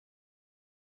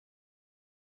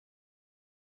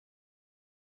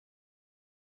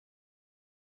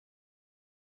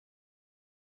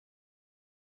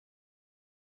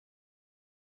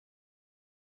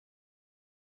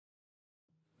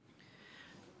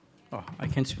Oh,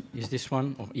 is this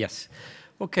one? Oh, yes.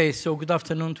 Okay, so good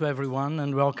afternoon to everyone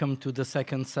and welcome to the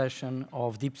second session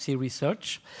of Deep Sea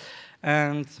Research.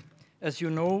 And as you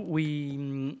know,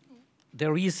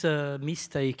 there is a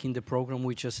mistake in the program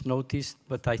we just noticed,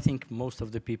 but I think most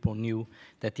of the people knew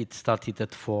that it started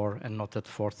at 4 and not at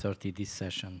 4:30 this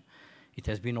session. It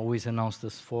has been always announced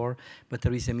as 4, but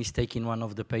there is a mistake in one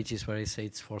of the pages where I say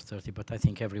it's 4:30, but I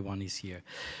think everyone is here.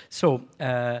 So,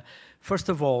 first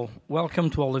of all, welcome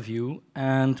to all of you.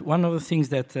 And one of the things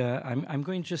that I'm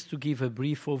going just to give a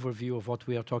brief overview of what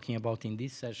we are talking about in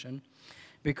this session,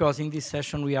 because in this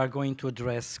session we are going to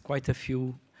address quite a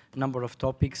few number of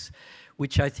topics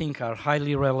which I think are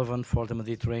highly relevant for the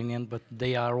Mediterranean, but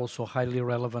they are also highly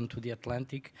relevant to the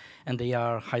Atlantic, and they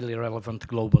are highly relevant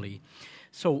globally.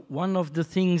 So one of the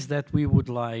things that we would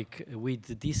like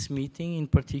with this meeting in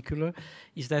particular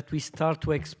is that we start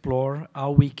to explore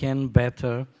how we can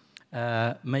better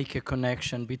make a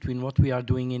connection between what we are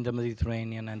doing in the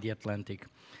Mediterranean and the Atlantic.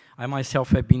 I myself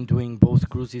have been doing both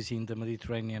cruises in the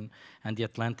Mediterranean and the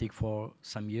Atlantic for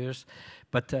some years,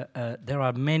 but there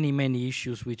are many, many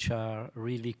issues which are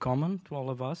really common to all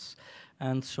of us.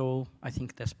 And so I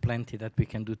think there's plenty that we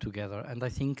can do together. And I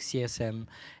think CIESM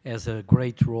has a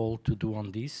great role to do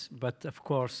on this. But of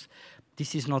course,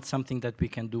 this is not something that we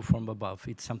can do from above.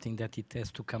 It's something that it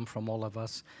has to come from all of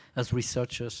us as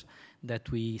researchers, that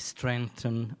we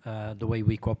strengthen the way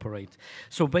we cooperate.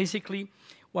 So basically,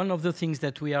 one of the things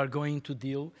that we are going to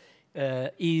deal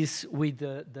is with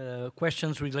the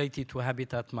questions related to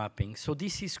habitat mapping. So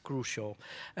this is crucial,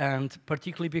 and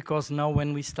particularly because now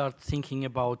when we start thinking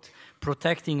about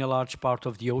protecting a large part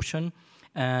of the ocean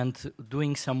and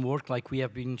doing some work like we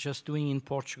have been just doing in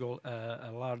Portugal,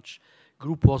 a large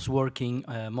group was working,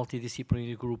 a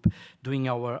multidisciplinary group, doing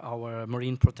our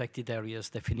marine protected areas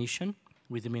definition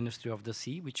with the Ministry of the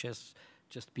Sea, which has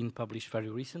just been published very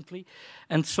recently.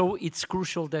 And so it's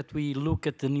crucial that we look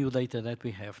at the new data that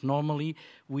we have. Normally,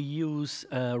 we use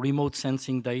remote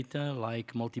sensing data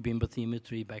like multi-beam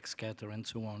bathymetry, backscatter, and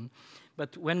so on.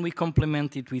 But when we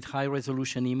complement it with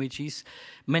high-resolution images,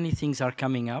 many things are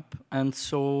coming up. And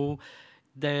so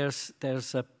there's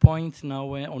a point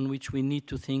now on which we need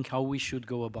to think how we should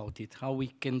go about it, how we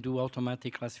can do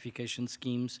automatic classification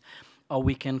schemes, how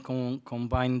we can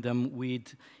combine them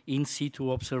with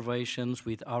in-situ observations,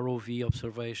 with ROV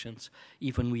observations,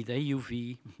 even with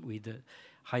AUV, with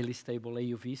highly stable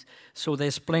AUVs. So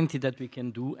there's plenty that we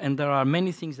can do, and there are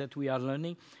many things that we are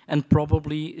learning, and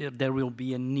probably there will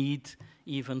be a need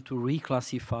even to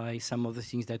reclassify some of the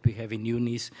things that we have in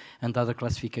UNIS and other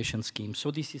classification schemes.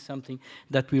 So this is something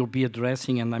that we'll be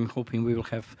addressing, and I'm hoping we will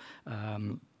have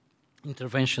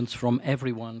interventions from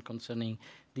everyone concerning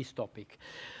this topic.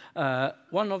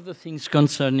 One of the things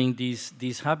concerning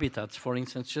these habitats, for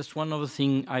instance, just one of the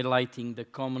things highlighting the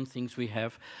common things we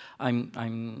have,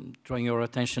 I'm drawing your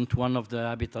attention to one of the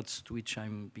habitats to which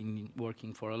I've been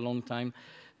working for a long time,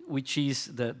 which is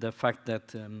the fact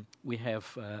that we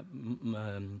have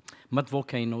mud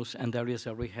volcanoes and areas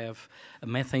where we have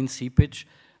methane seepage.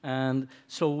 And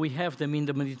so we have them in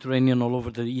the Mediterranean, all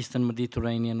over the Eastern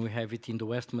Mediterranean. We have it in the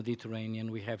West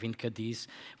Mediterranean. We have in Cadiz.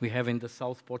 We have in the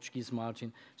South Portuguese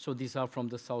margin. So these are from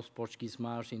the South Portuguese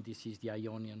margin. This is the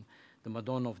Ionian, the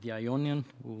Madonna of the Ionian,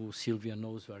 who Sylvia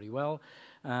knows very well.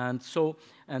 And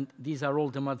these are all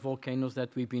the mud volcanoes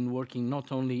that we've been working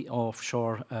not only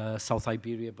offshore South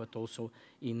Iberia, but also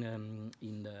in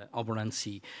the Alboran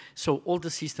Sea. So all the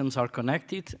systems are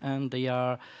connected, and they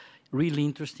are really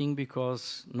interesting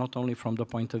because not only from the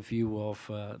point of view of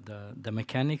the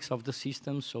mechanics of the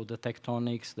system, so the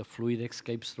tectonics, the fluid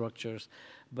escape structures,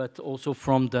 but also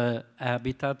from the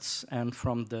habitats and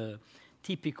from the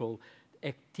typical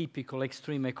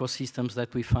extreme ecosystems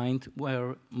that we find,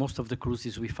 where most of the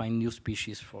cruises we find new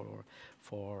species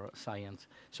for science.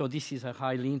 So this is a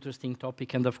highly interesting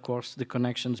topic, and of course the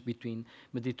connections between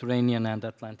Mediterranean and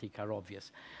Atlantic are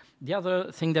obvious. The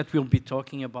other thing that we'll be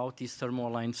talking about is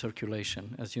thermohaline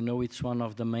circulation. As you know, it's one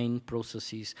of the main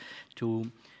processes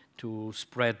to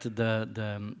spread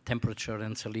the temperature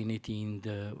and salinity in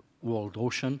the world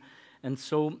ocean. And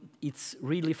so it's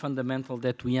really fundamental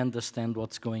that we understand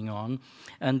what's going on.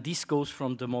 And this goes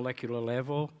from the molecular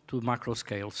level to macro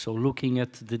scale. So looking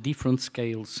at the different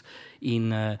scales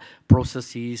in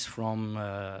processes from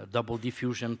double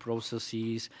diffusion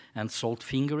processes and salt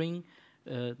fingering,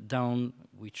 down,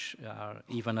 which are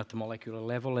even at the molecular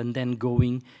level, and then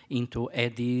going into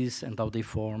eddies and how they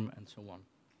form and so on.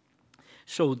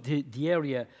 So the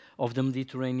area of the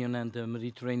Mediterranean and the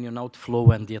Mediterranean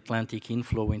outflow and the Atlantic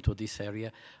inflow into this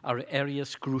area are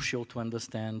areas crucial to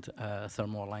understand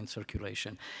thermohaline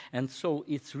circulation. And so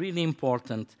it's really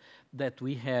important, that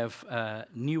we have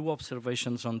new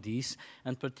observations on this,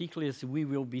 and particularly as we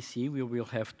will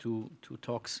have two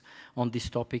talks on this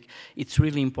topic. It's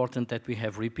really important that we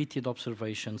have repeated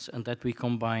observations and that we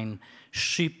combine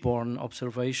shipborne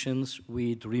observations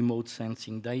with remote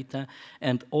sensing data,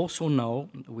 and also now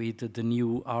with the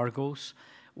new Argos,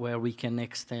 where we can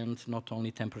extend not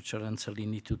only temperature and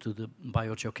salinity to the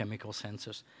biogeochemical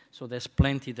sensors. So there's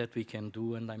plenty that we can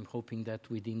do, and I'm hoping that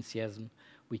within CIESM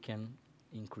we can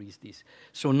increase this.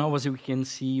 So now, as we can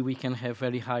see, we can have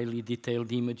very highly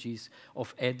detailed images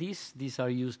of eddies. These are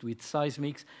used with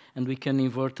seismics, and we can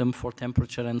invert them for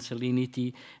temperature and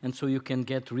salinity, and so you can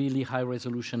get really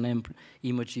high-resolution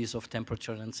images of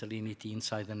temperature and salinity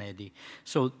inside an eddy.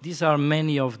 So these are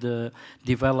many of the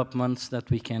developments that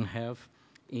we can have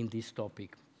in this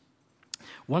topic.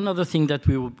 One other thing that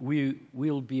we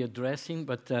will be addressing,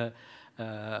 but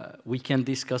we can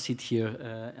discuss it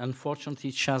here.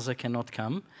 Unfortunately, Shaza cannot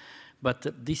come, but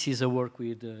this is a work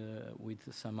with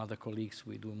some other colleagues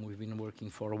with whom we've been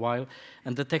working for a while.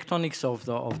 And the tectonics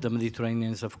of the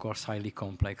Mediterranean is, of course, highly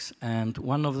complex. And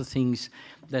one of the things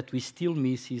that we still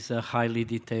miss is a highly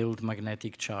detailed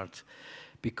magnetic chart,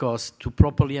 because to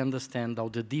properly understand how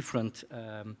the different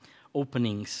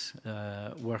openings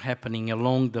were happening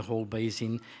along the whole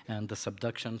basin and the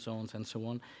subduction zones and so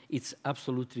on, it's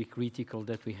absolutely critical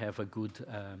that we have a good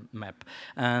map.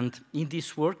 And in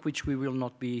this work, which we will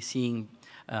not be seeing,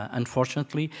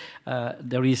 unfortunately,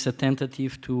 there is a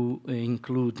tentative to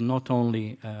include not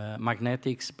only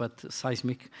magnetics, but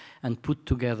seismic, and put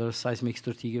together seismic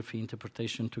stratigraphy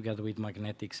interpretation together with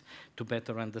magnetics to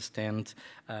better understand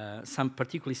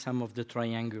particularly some of the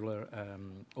triangular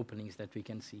openings that we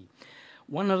can see.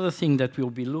 One other thing that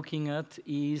we'll be looking at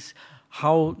is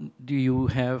how do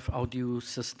you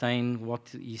sustain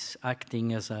what is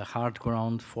acting as a hard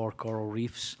ground for coral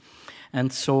reefs?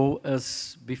 And so,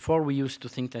 as before, we used to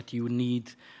think that you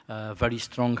need very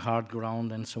strong hard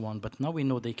ground and so on, but now we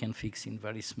know they can fix in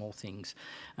very small things.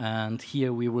 And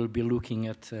here we will be looking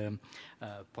at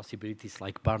possibilities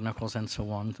like barnacles and so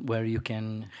on, where you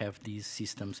can have these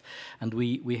systems. And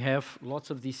we have lots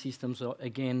of these systems,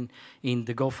 again, in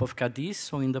the Gulf of Cadiz,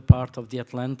 so in the part of the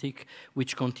Atlantic,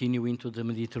 which continue into the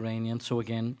Mediterranean. So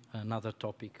again, another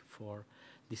topic for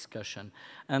discussion.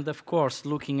 And of course,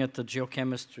 looking at the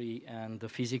geochemistry and the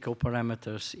physical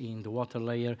parameters in the water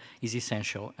layer is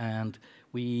essential. And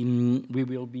we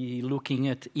will be looking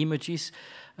at images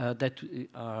that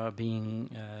are being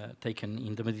taken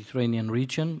in the Mediterranean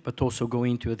region, but also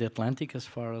going to the Atlantic, as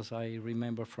far as I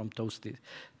remember from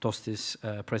Tosti's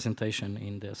presentation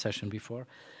in the session before.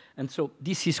 And so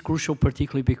this is crucial,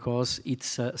 particularly because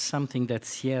it's something that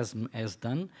CIESM has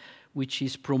done, which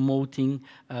is promoting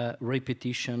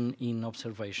repetition in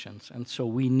observations. And so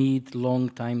we need long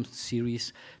time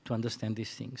series to understand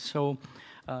these things. So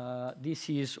this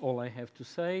is all I have to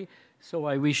say. So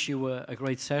I wish you a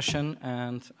great session,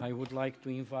 and I would like to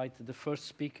invite the first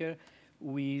speaker,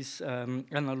 who is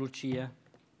Annalucia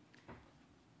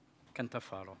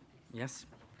Cantafaro. Yes,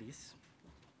 please.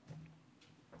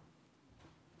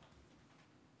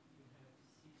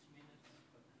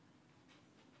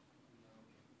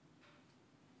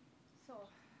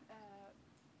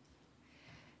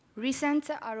 Recent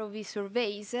ROV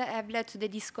surveys have led to the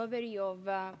discovery of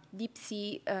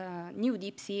new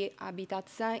deep sea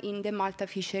habitats in the Malta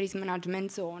Fisheries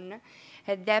Management Zone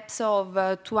at depths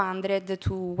of 200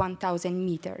 to 1,000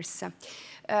 meters.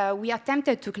 We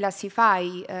attempted to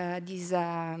classify these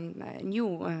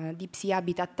new deep sea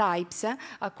habitat types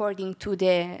according to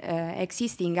the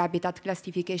existing habitat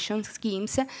classification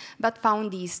schemes, but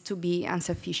found these to be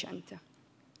insufficient.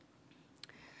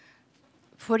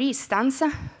 For instance,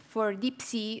 for deep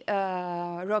sea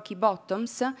rocky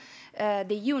bottoms,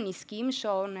 the UNI scheme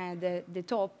shown at the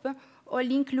top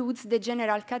only includes the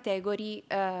general category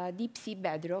deep sea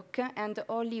bedrock and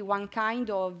only one kind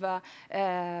of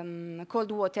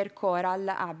cold water coral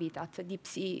habitat, deep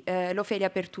sea Lophelia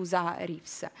pertusa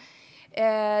reefs.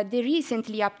 The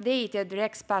recently updated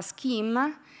REXPA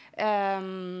scheme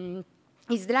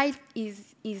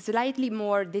is slightly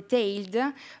more detailed,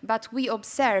 but we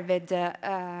observed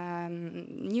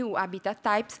new habitat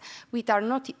types which are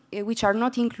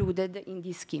not included in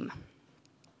this scheme.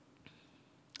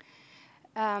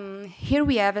 Here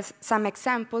we have some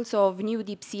examples of new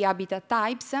deep sea habitat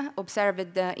types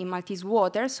observed in Maltese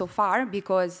water so far,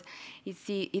 because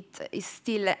it is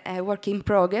still a work in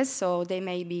progress, so there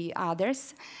may be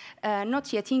others,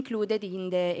 not yet included in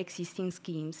the existing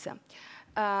schemes.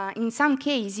 In some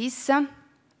cases,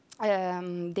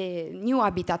 the new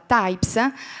habitat types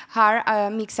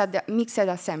are mixed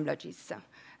assemblages.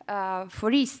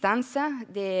 For instance,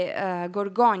 the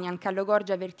Gorgonian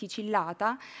Callogorgia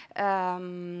verticillata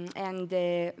and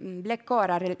the black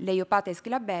coral Leiopathes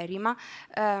glaberrima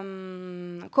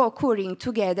co-occurring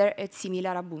together at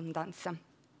similar abundance.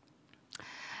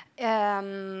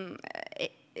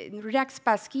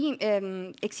 REACT-SPA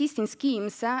existing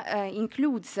schemes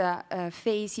includes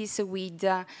phases with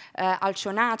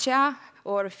Alcionacea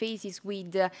or phases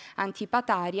with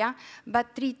Antipataria,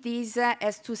 but treat these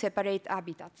as two separate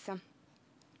habitats.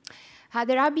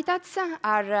 Other habitats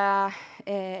are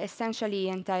essentially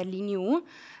entirely new.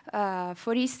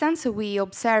 For instance, we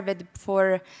observed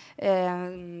for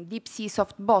deep sea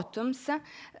soft bottoms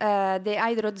the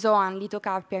hydrozoan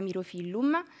Lithocarpia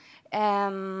myrophyllum,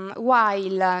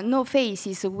 while no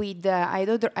phases with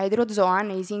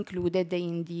hydrozoan is included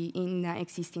in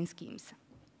existing schemes.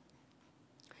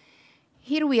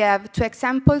 Here we have two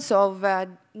examples of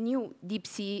new deep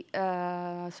sea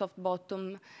soft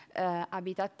bottom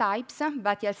habitat types: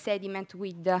 bathyal sediment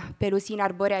with Pelosine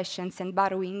arborescens and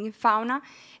burrowing fauna,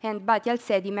 and bathyal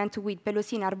sediment with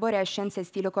Pelosine arborescens and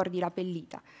Stylocordi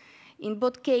lapellita. In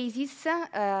both cases,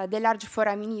 the large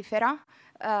foraminifera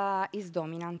is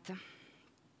dominant.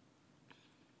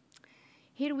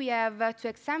 Here we have two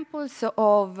examples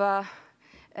of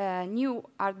new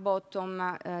hard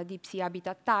bottom deep sea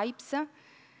habitat types.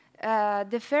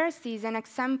 The first is an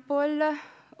example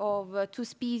of two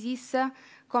species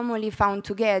commonly found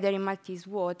together in Maltese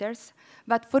waters,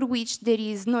 but for which there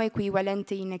is no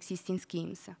equivalent in existing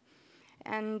schemes.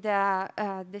 And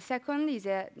the second is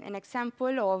an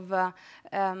example of a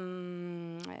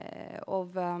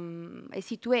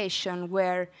situation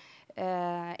where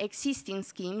existing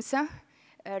schemes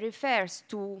refers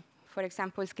to, for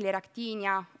example,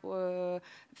 scleractinia,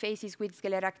 phases with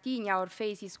scleractinia, or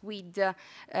phases with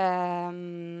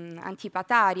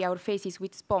Antipataria, or phases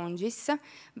with sponges,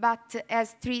 but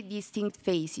as three distinct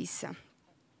phases.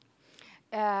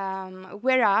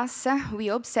 Whereas we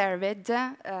observed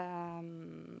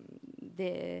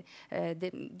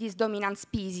these dominant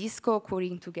species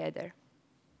co-occurring together.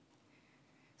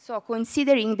 So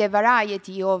considering the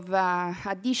variety of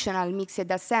additional mixed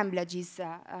assemblages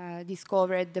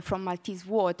discovered from Maltese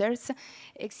waters,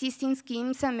 existing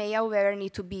schemes may, however,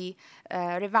 need to be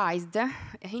revised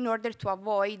in order to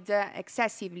avoid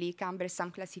excessively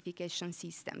cumbersome classification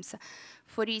systems.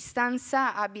 For instance,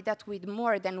 habitat with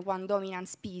more than one dominant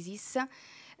species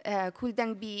could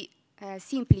then be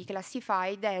simply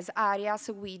classified as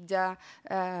areas with a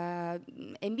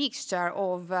mixture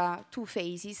of two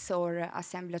phases or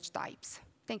assemblage types.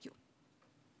 Thank you.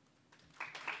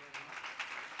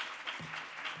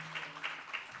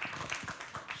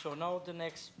 So now the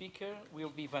next speaker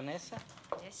will be Vanessa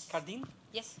Cardin.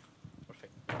 Yes.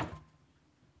 Perfect.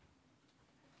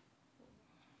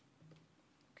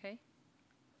 Okay.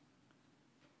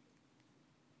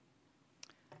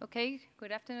 Okay,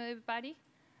 good afternoon, everybody.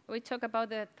 We talk about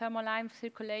the thermoline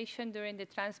circulation during the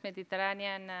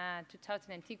Trans-Mediterranean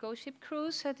 2010 ghost ship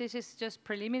cruise. This is just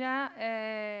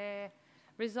preliminary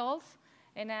results.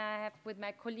 And I have with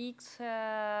my colleagues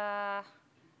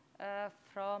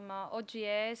from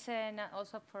OGS and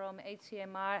also from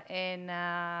HCMR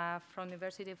and from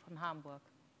University of Hamburg.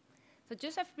 So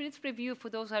just a brief review for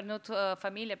those who are not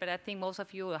familiar, but I think most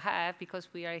of you have because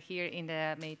we are here in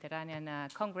the Mediterranean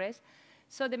Congress.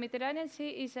 So the Mediterranean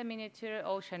Sea is a miniature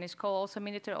ocean. It's called also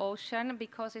miniature ocean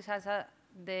because it has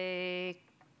the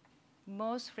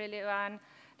most relevant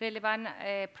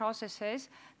processes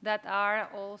that are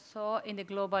also in the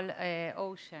global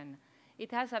ocean.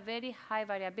 It has a very high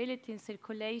variability in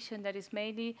circulation that is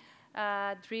mainly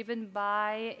driven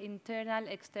by internal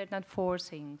external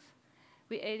forcings.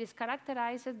 It is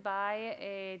characterized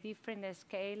by different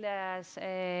scales.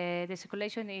 The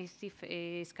circulation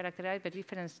is characterized by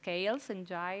different scales and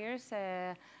gyres,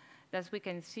 as we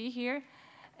can see here.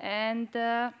 And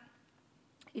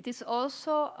it is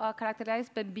also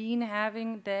characterized by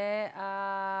having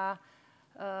the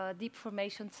deep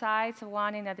formation sites,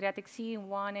 one in Adriatic Sea and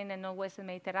one in the Northwestern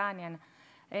Mediterranean.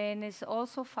 And it's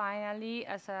also finally,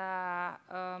 as a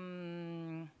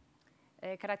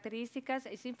characteristics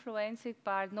is influenced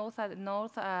by North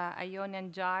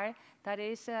Ionian gyre that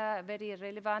is very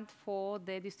relevant for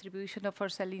the distribution of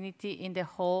salinity in the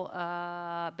whole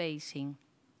basin.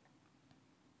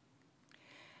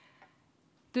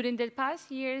 During the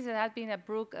past years, there have been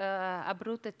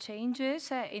abrupt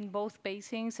changes in both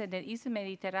basins. In the Eastern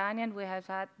Mediterranean, we have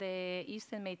had the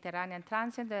Eastern Mediterranean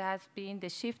transit. There has been the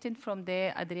shifting from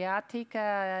the Adriatic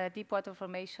deep water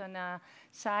formation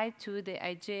side to the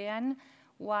Aegean,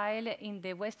 while in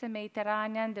the Western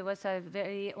Mediterranean there was a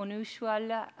very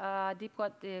unusual deep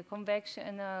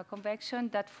convection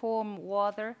that formed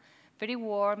water, very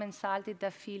warm and salty,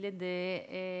 that filled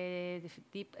the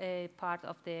deep part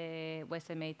of the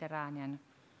Western Mediterranean.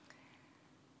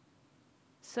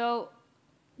 So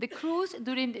the cruise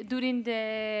during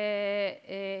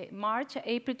the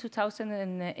March-April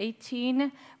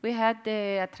 2018, we had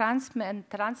the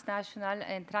transnational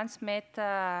and transmed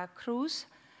cruise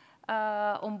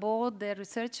on board the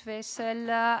research vessel,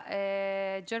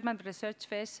 German research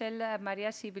vessel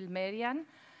Maria Sibyl Merian,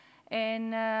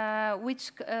 and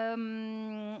which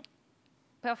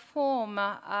perform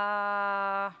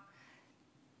as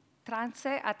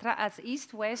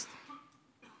east-west.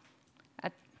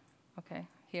 Okay,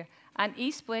 here. An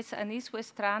east-west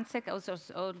transect, also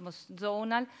almost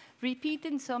zonal,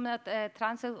 repeating some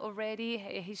transect already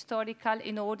historical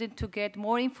in order to get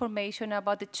more information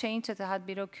about the changes that had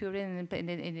been occurring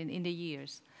in the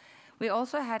years. We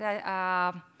also had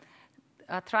a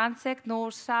transect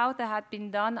north-south that had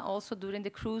been done also during the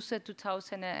cruise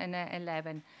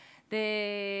 2011.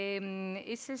 The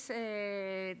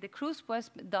cruise was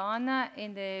done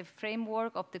in the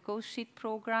framework of the Ghost Sheet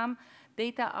program.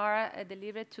 Data are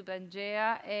delivered to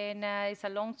Pangea, and it's a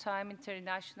long-time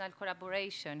international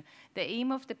collaboration. The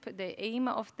aim of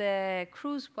the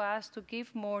cruise was to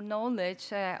give more knowledge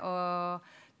to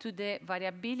the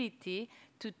variability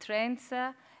to trends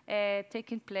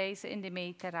taking place in the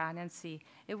Mediterranean Sea.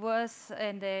 It was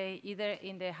either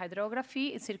in the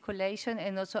hydrography, circulation,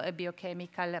 and also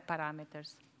biochemical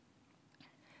parameters.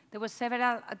 There were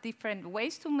several different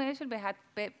ways to measure. We had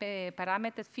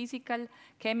parameters, physical,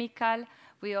 chemical.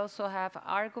 We also have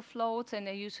Argo floats and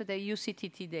the use of the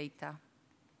UCTT data.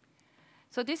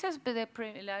 So this is the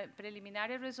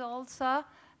preliminary results.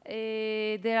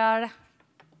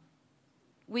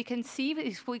 We can see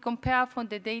if we compare from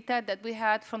the data that we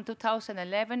had from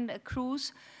 2011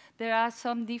 cruise, there are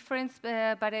some difference,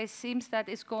 but it seems that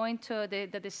it's going to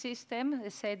the system,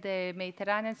 let's say the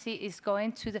Mediterranean Sea, is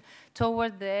going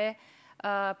toward the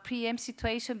pre-M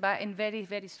situation, but in very,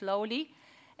 very slowly.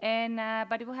 And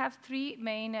but we have three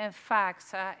main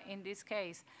facts in this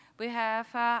case. We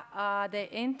have the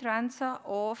entrance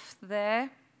of the.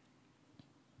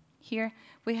 Here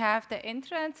we have the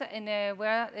entrance and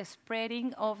where the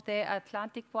spreading of the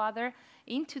Atlantic water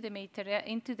into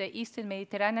the Eastern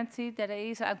Mediterranean Sea that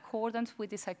is in accordance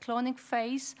with the cyclonic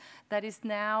phase that is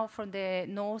now from the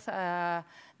North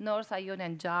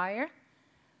Ionian Gyre.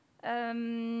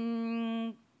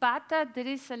 But there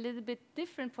is a little bit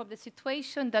different from the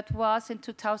situation that was in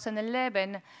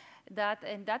 2011, that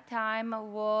in that time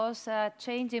was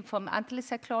changing from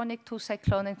anticyclonic to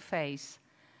cyclonic phase.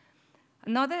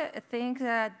 Another thing,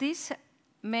 this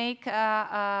make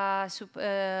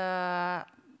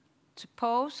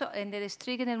suppose in the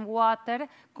restricted water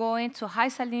going to high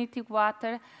salinity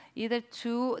water, either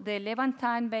to the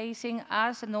Levantine basin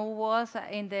as no was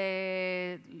in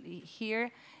the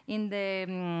here in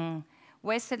the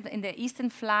western, in the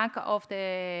eastern flank of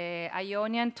the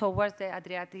Ionian towards the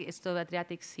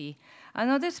Adriatic Sea.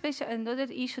 Another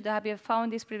issue that have found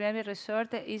in this preliminary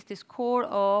research is the score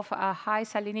of high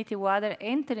salinity water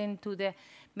entering into the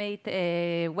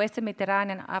Western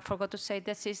Mediterranean. I forgot to say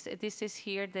this is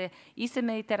here the Eastern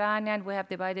Mediterranean. We have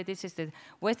divided. This is the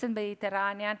Western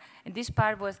Mediterranean, and this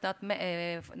part was not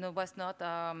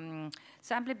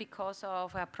simply because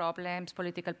of problems,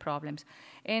 political problems.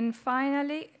 And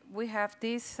finally, we have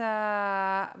this.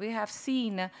 We have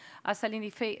seen a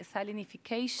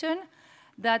salinification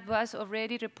that was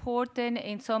already reported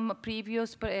in some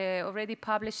previous already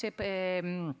published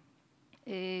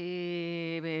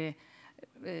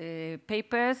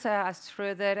papers as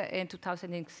Schroeder in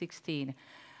 2016.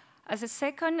 As a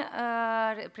second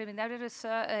preliminary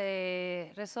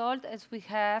result, as we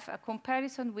have a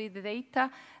comparison with the data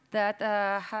that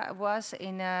was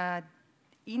in a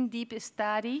in-depth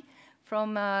study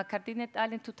from Cardin et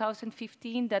al. In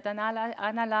 2015 that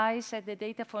analyzed the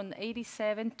data from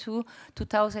 87 to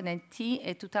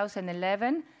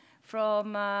 2011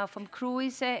 from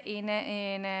cruise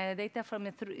data from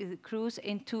cruise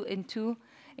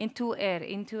into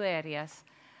areas.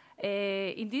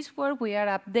 In this work, we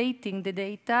are updating the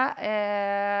data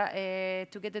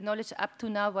to get the knowledge up to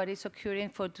now what is occurring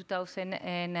for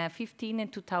 2015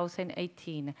 and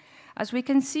 2018. As we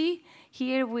can see,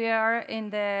 here we are in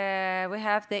we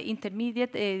have the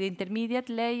intermediate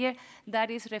layer that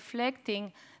is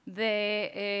reflecting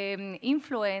the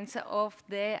influence of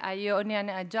the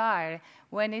Ionian gyre.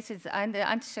 When it is in the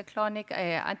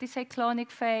anticyclonic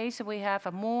phase, we have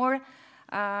a more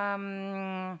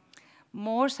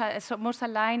more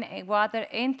saline water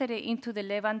entered into the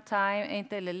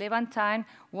Levantine,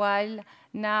 while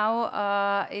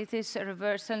now it is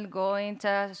reversal going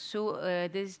to,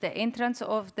 this is the entrance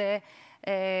of the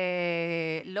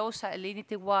low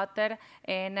salinity water,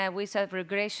 and with a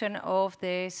regression of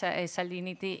the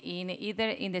salinity in either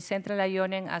in the Central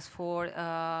Ionian as for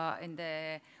in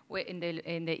the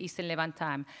Eastern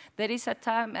Levantine. There is a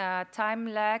time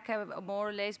lag more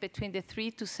or less between the 3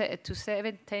 to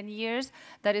 10 years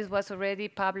that was already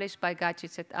published by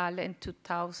Gatchis et al. In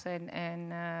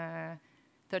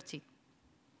 2013.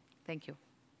 Thank you.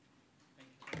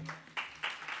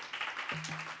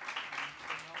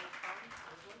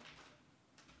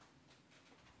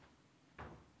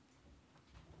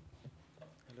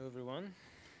 Hello, everyone.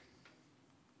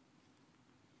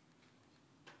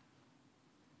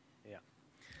 Yeah.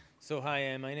 So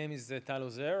hi, my name is Tal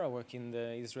Ozer. I work in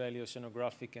the Israeli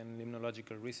Oceanographic and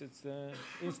Limnological Research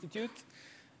Institute.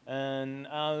 And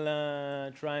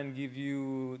I'll try and give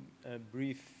you a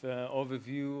brief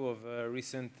overview of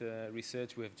recent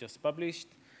research we have just published,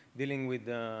 dealing with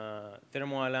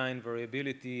thermohaline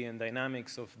variability and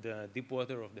dynamics of the deep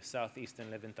water of the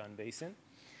southeastern Levantine basin.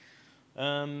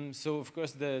 So, of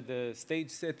course, the stage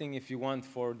setting, if you want,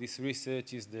 for this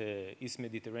research is the East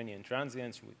Mediterranean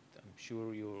transients, which I'm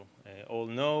sure you all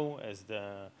know as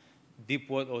the deep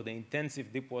water or the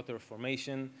intensive deep water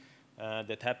formation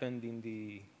that happened in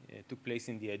the took place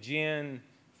in the Aegean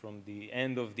from the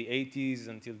end of the 80s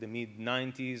until the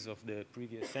mid-90s of the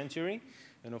previous century.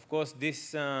 And of course,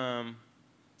 this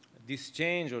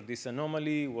change or this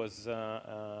anomaly was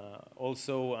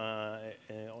also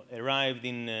arrived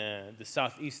in the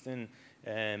southeastern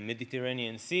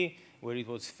Mediterranean Sea, where it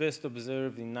was first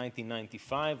observed in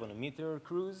 1995 on a meteor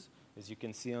cruise, as you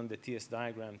can see on the TS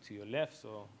diagram to your left.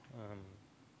 So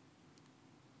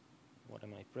what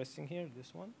am I pressing here?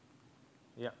 This one?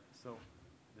 Yeah, so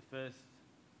the first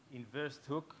inversed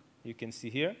hook you can see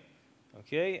here.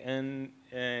 Okay, and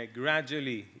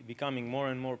gradually becoming more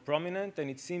and more prominent, and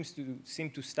it seems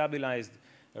to stabilize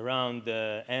around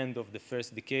the end of the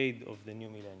first decade of the new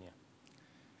millennia.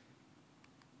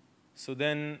 So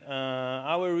then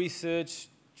our research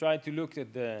tried to look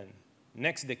at the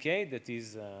next decade, that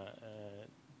is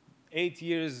 8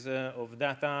 years of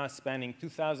data spanning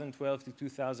 2012 to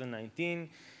 2019.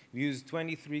 We used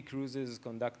 23 cruises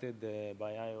conducted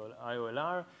by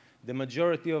IOLR. The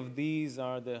majority of these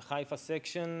are the Haifa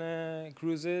section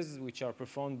cruises, which are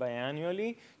performed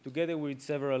biannually, together with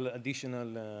several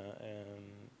additional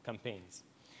campaigns.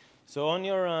 So on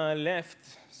your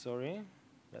left, sorry,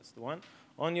 that's the one.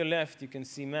 On your left, you can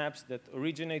see maps that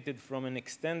originated from an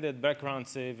extended background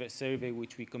survey,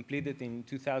 which we completed in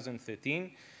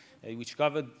 2013, which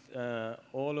covered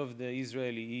all of the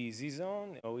Israeli EEZ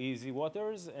zone, or EEZ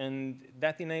waters, and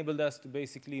that enabled us to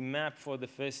basically map for the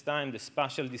first time the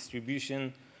spatial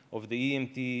distribution of the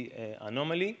EMT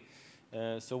anomaly.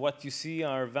 So what you see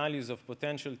are values of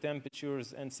potential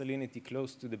temperatures and salinity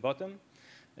close to the bottom.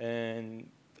 And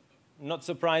not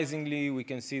surprisingly, we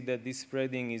can see that this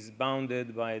spreading is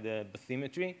bounded by the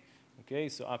bathymetry, okay,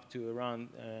 so up to around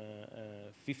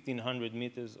 1,500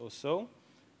 meters or so.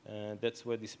 That's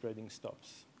where the spreading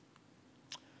stops.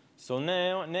 So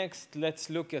now, next, let's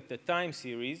look at the time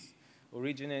series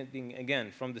originating,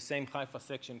 again, from the same Haifa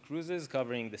section cruises,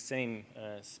 covering the same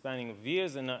spanning of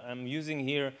years. And I'm using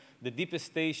here the deepest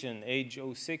station, age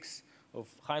 06 of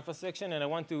Haifa section. And I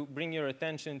want to bring your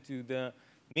attention to the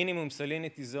minimum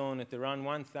salinity zone at around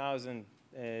 1,000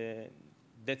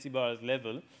 decibels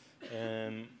level.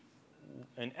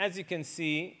 And as you can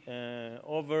see,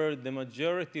 over the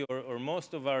majority or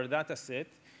most of our data set,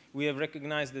 we have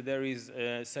recognized that there is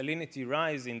a salinity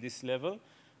rise in this level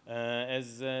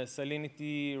as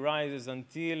salinity rises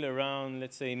until around,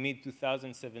 let's say,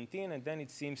 mid-2017, and then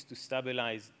it seems to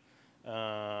stabilize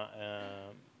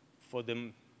for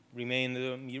the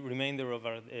remainder of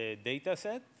our data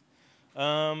set.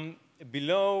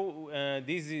 Below,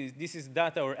 this is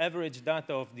data or average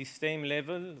data of this same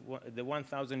level, the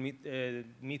 1,000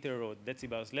 meter or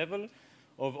decibels level,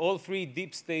 of all three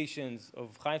deep stations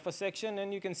of Haifa section.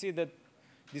 And you can see that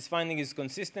this finding is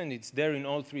consistent. It's there in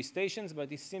all three stations,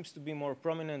 but it seems to be more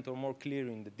prominent or more clear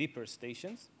in the deeper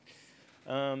stations.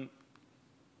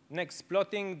 Next,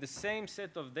 plotting the same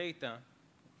set of data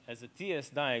as a TS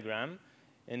diagram.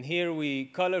 And here we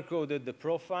color-coded the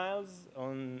profiles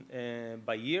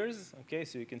by years. Okay,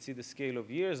 so you can see the scale of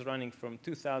years running from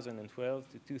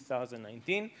 2012 to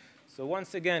 2019. So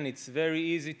once again, it's very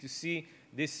easy to see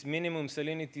this minimum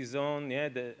salinity zone, yeah,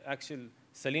 the actual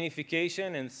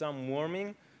salinification and some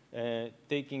warming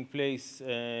taking place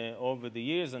over the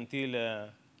years until a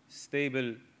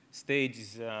stable stage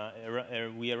is,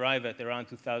 we arrive at around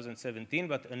 2017.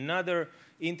 But another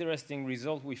interesting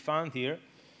result we found here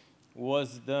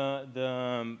was the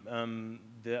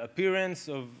appearance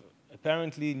of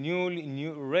apparently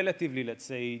relatively, let's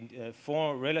say,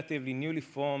 relatively newly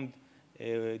formed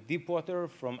deep water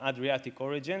from Adriatic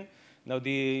origin. Now,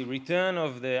 the return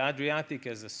of the Adriatic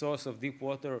as a source of deep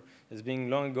water has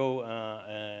been long ago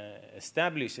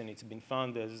established, and it's been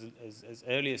found as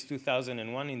early as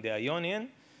 2001 in the Ionian.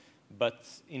 But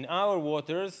in our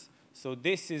waters, so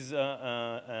this is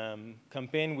a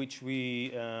campaign which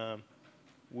we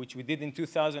did in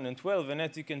 2012, and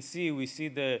as you can see, we see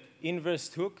the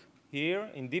inverse hook here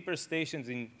in deeper stations,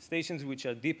 in stations which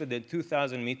are deeper than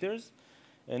 2,000 meters,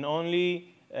 and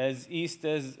only as east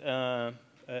as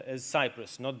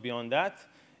Cyprus, not beyond that.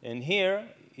 And here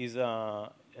is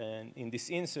in this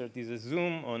insert is a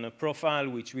zoom on a profile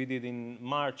which we did in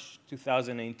March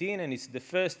 2018, and it's the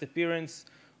first appearance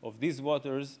of these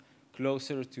waters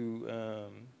closer to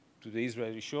the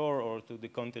Israeli shore or to the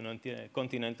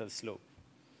continental slope.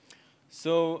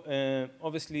 So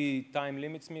obviously time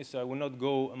limits me, so I will not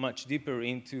go much deeper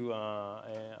into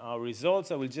our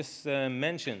results. I will just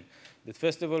mention that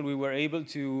first of all, we were able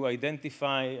to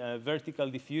identify vertical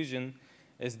diffusion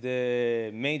as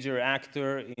the major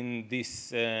actor in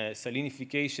this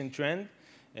salinification trend.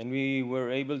 And we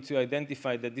were able to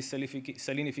identify that this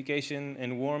salinification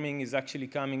and warming is actually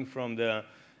coming from the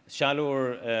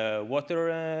shallower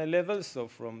water levels, so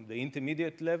from the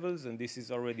intermediate levels, and this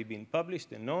has already been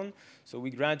published and known. So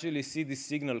we gradually see this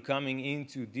signal coming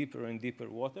into deeper and deeper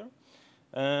water.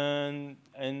 And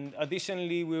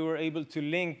additionally, we were able to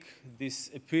link this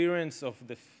appearance of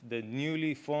the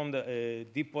newly formed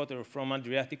deep water from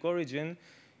Adriatic origin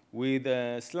with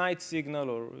a slight signal,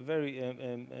 or a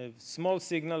very small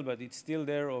signal, but it's still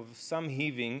there, of some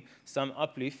heaving, some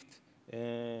uplift,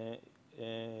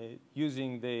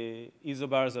 using the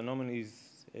isobars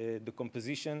anomalies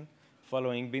decomposition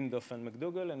following Bindorf and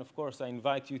McDougall. And of course, I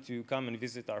invite you to come and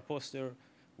visit our poster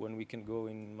when we can go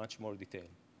in much more detail.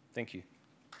 Thank you.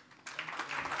 So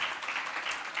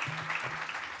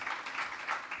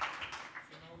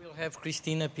now we'll have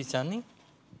Christina Pisani.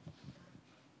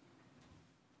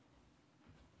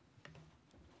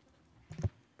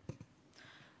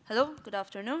 Hello, good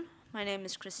afternoon. My name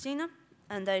is Christina,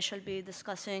 and I shall be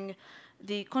discussing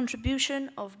the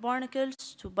contribution of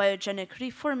barnacles to biogenic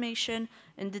reef formation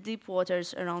in the deep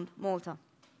waters around Malta.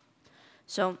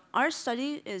 So our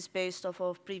study is based off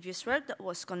of previous work that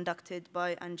was conducted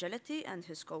by Angeletti and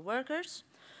his co-workers,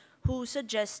 who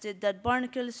suggested that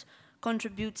barnacles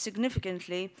contribute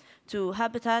significantly to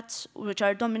habitats which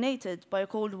are dominated by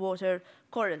cold water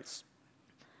corals.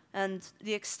 And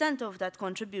the extent of that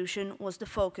contribution was the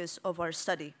focus of our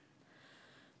study.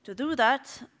 To do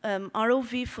that,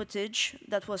 ROV footage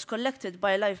that was collected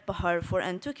by Live Bahar for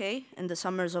N2K in the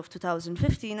summers of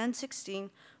 2015 and 16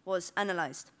 was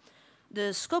analyzed.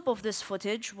 The scope of this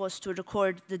footage was to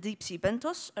record the deep sea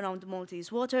bentos around the Maltese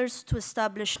waters to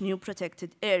establish new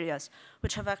protected areas,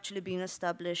 which have actually been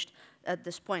established at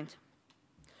this point.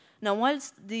 Now,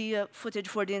 whilst the footage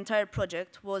for the entire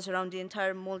project was around the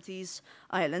entire Maltese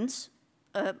islands,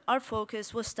 our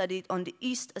focus was studied on the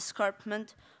east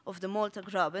escarpment of the Malta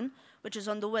Graben, which is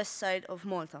on the west side of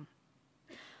Malta.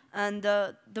 And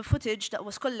the footage that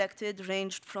was collected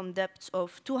ranged from depths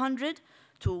of 200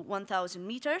 to 1,000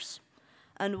 meters.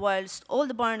 And whilst all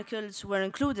the barnacles were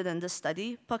included in the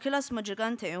study, Pachylasma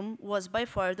giganteum was by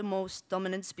far the most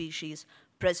dominant species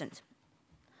present.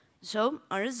 So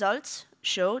our results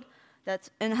showed that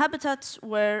in habitats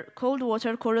where cold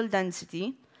water coral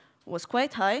density was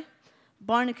quite high,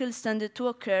 barnacles tended to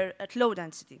occur at low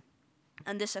density.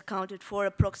 And this accounted for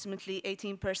approximately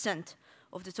 18%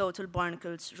 of the total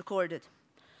barnacles recorded.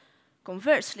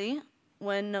 Conversely,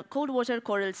 when cold water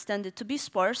corals tended to be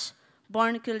sparse,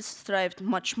 barnacles thrived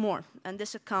much more, and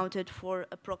this accounted for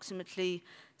approximately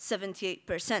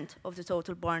 78% of the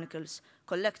total barnacles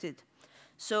collected.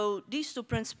 So these two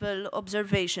principal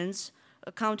observations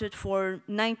accounted for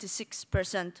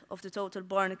 96% of the total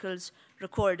barnacles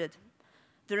recorded.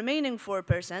 The remaining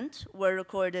 4% were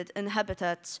recorded in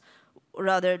habitats,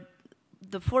 rather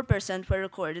the 4% were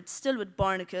recorded still with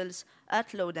barnacles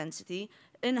at low density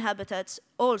in habitats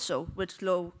also with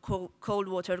low cold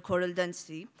water coral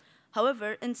density.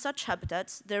 However, in such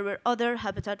habitats, there were other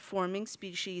habitat-forming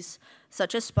species,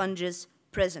 such as sponges,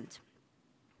 present.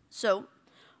 So,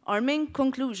 our main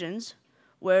conclusions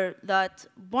were that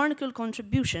barnacle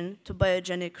contribution to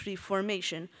biogenic reef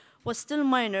formation was still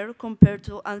minor compared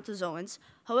to anthozoans,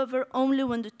 however, only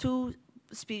when the two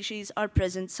species are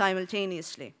present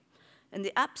simultaneously. in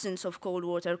the absence of cold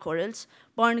water corals,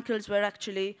 barnacles were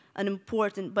actually an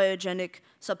important biogenic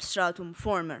substratum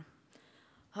former.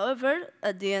 However,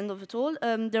 at the end of it all,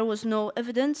 there was no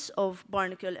evidence of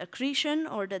barnacle accretion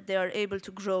or that they are able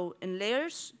to grow in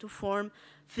layers to form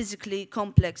physically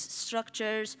complex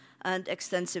structures and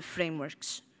extensive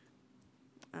frameworks.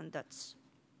 And that's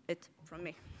it from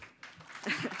me.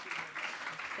 Thank you.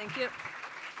 Thank you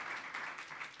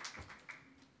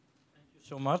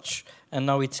so much. And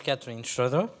now it's Katrin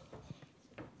Schroeder.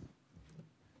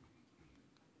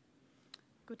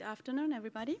 Good afternoon,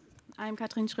 everybody. I'm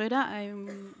Katrin Schroeder. I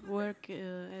work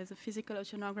as a physical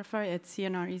oceanographer at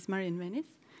CIESM in Venice.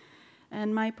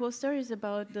 And my poster is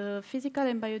about the physical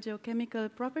and biogeochemical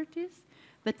properties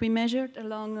that we measured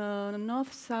along a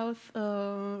north-south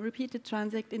repeated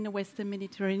transect in the Western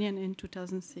Mediterranean in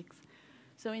 2006.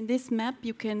 So in this map,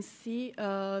 you can see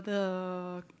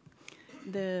the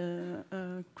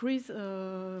cruise,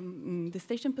 the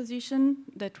station position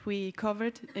that we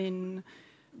covered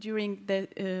during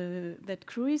that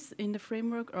cruise in the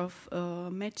framework of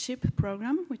Medship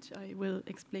program, which I will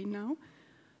explain now.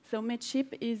 So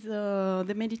Medship is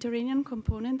the Mediterranean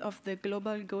component of the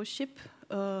Global Ghost Ship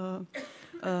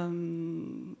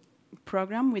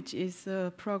program, which is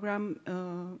a program,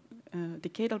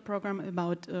 decadal program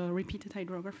about repeated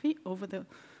hydrography over the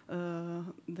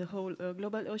whole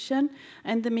global ocean.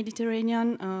 And the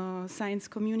Mediterranean science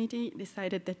community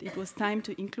decided that it was time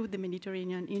to include the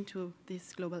Mediterranean into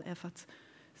these global efforts.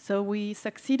 So we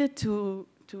succeeded to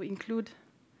include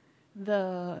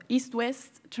the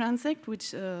east-west transect,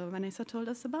 which Vanessa told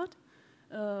us about,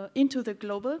 into the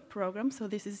global program. So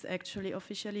this is actually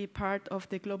officially part of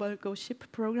the Global Ghost Ship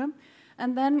program.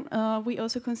 And then we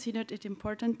also considered it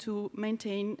important to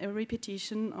maintain a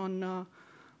repetition on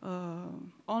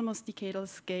almost decadal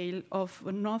scale of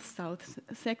north-south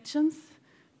sections,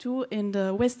 2 in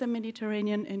the Western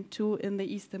Mediterranean and 2 in the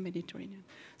Eastern Mediterranean.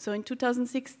 So in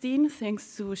 2016,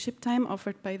 thanks to ship time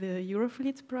offered by the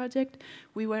Eurofleet project,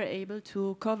 we were able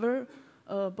to cover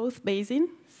both basins.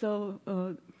 So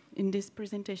in this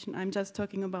presentation, I'm just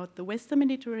talking about the Western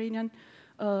Mediterranean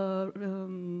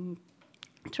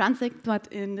transect, but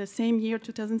in the same year,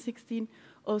 2016,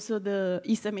 also the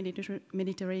Eastern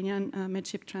Mediterranean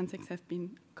Medship transects have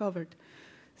been covered.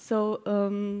 So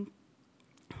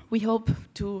we hope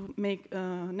to make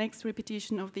next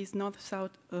repetition of these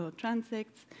north-south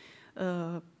transects,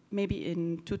 maybe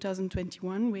in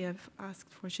 2021. We have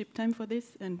asked for ship time for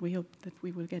this, and we hope that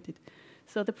we will get it.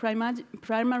 So the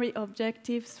primary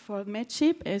objectives for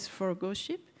Medship, as for Ghost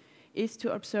Ship, is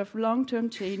to observe long-term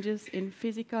changes in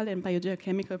physical and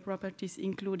biogeochemical properties,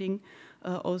 including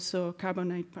also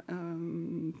carbonate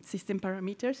system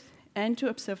parameters, and to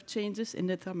observe changes in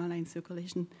the thermaline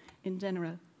circulation in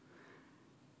general.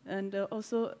 And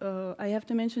also, I have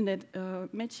to mention that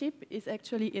Medship is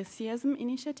actually a CIESM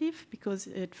initiative, because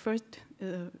it first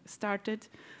started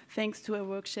thanks to a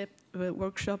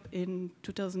workshop in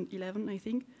 2011, I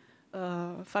think,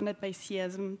 funded by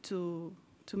CIESM to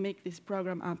make this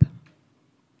program up.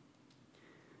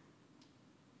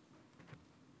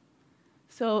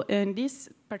 So in this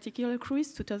particular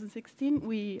cruise, 2016,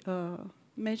 we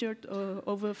measured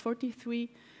over 43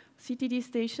 CTD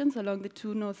stations along the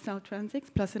 2 north-south transects,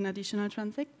 plus an additional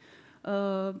transect.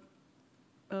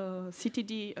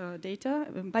 CTD data,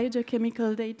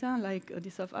 biogeochemical data, like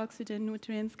dissolved oxygen,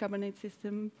 nutrients, carbonate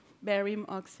system, barium,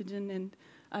 oxygen, and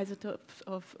isotopes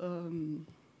of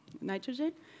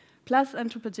nitrogen, plus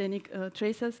anthropogenic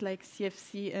traces like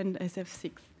CFC and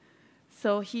SF6.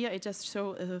 So here I just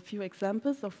show a few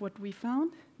examples of what we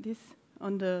found. This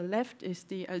on the left is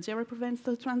the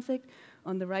Algero-Provençal transect.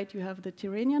 On the right you have the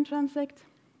Tyrrhenian transect.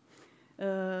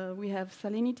 We have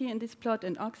salinity in this plot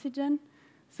and oxygen.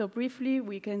 So briefly,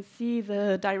 we can see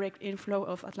the direct inflow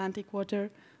of Atlantic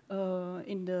water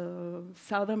in the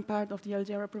southern part of the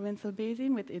Algero-Provençal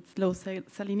basin with its low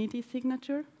salinity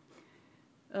signature.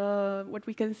 What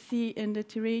we can see in the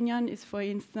Tyrrhenian is, for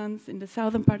instance, in the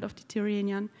southern part of the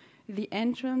Tyrrhenian, the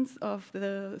entrance of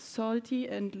the salty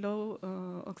and low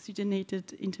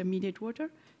oxygenated intermediate water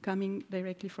coming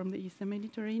directly from the Eastern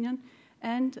Mediterranean.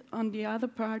 And on the other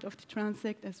part of the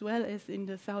transect, as well as in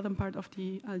the southern part of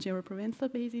the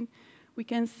Algero-Provençal basin, we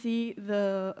can see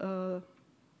the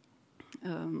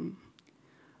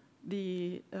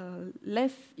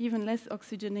even less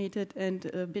oxygenated and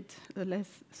a bit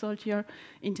less saltier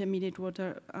intermediate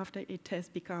water after it has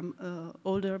become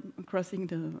older, crossing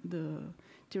the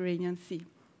Tyrrhenian Sea.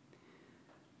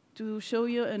 To show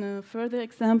you a further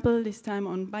example, this time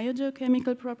on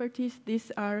biogeochemical properties,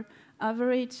 these are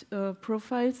average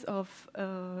profiles of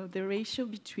the ratio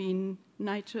between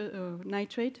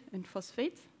nitrate and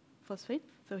phosphates phosphate.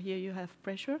 So here you have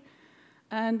pressure.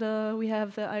 And we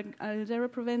have the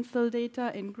Aldero-Provençal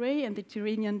data in gray and the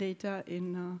Tyrrhenian data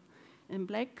in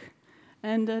black.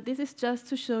 And this is just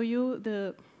to show you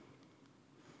the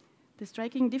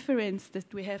striking difference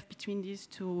that we have between these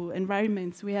two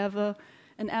environments. We have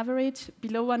an average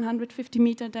below 150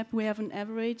 meter depth. We have an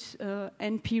average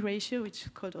NP ratio, which is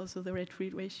called also the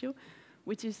red-free ratio,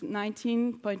 which is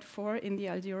 19.4 in the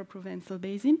Aldero-Provençal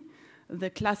basin. The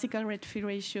classical red-free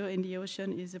ratio in the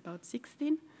ocean is about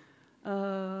 16.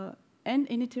 And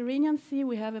in the Tyrrhenian Sea,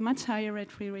 we have a much higher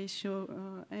red-free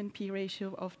ratio, NP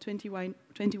ratio of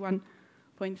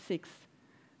 21.6.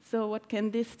 So what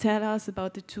can this tell us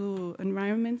about the two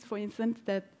environments? For instance,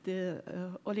 that the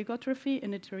oligotrophy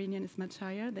in the Tyrrhenian is much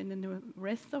higher than in the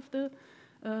rest of the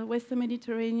Western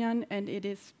Mediterranean, and it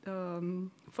is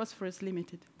phosphorus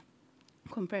limited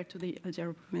compared to the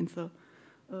Aldero-Provençal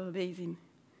basin.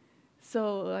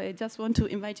 So I just want to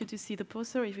invite you to see the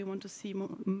poster if you want to see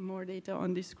more data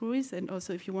on this cruise, and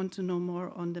also if you want to know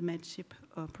more on the MedShip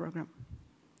program.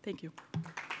 Thank you.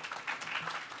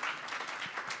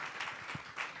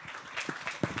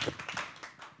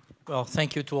 Well,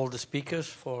 thank you to all the speakers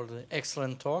for the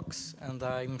excellent talks, and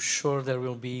I'm sure there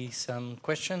will be some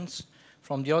questions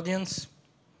from the audience.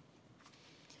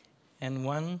 And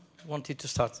one wanted to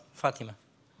start. Fatima.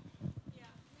 Yeah,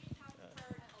 we have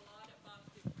heard a lot about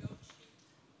the GoShip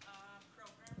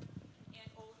program and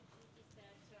all the pieces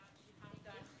that you have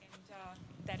done and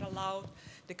that allowed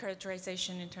the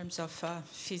characterization in terms of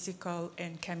physical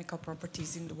and chemical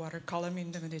properties in the water column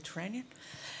in the Mediterranean.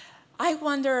 I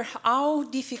wonder how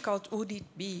difficult would it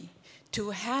be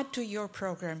to add to your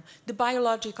program the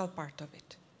biological part of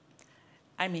it?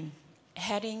 I mean,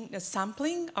 adding the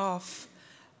sampling of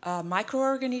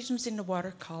microorganisms in the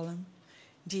water column,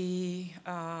 the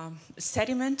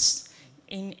sediments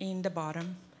in the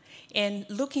bottom, and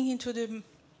looking into the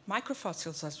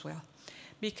microfossils as well.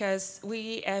 Because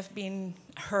we have been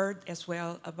heard as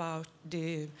well about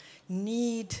the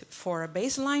need for a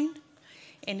baseline,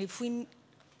 and if we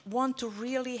want to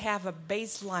really have a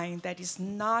baseline that is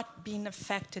not being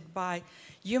affected by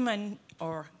human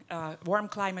or warm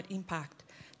climate impact,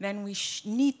 then we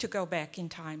need to go back in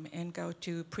time and go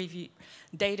to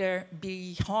data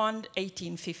beyond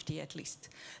 1850 at least.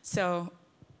 So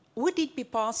would it be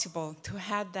possible to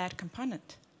have that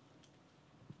component?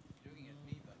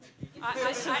 I'm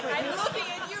looking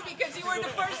at you because you were the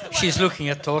first one. She's looking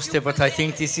at Toste, but I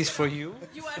think this is for you.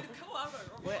 You are the co-author.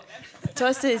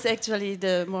 Toste is actually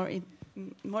the more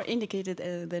indicated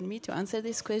than me to answer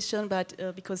this question, but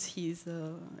because he's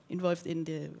involved in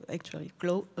the actually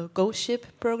GoShip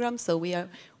program, so we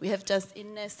have just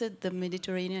nested the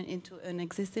Mediterranean into an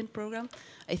existing program.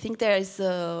 I think there is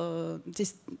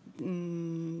this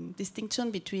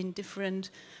distinction between different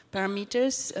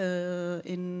parameters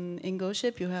in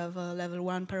GoShip. You have level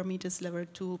 1 parameters, level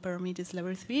 2 parameters,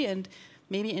 level 3, and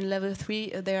maybe in level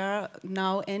 3 they are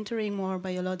now entering more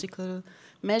biological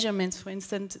measurements. For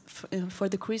instance, for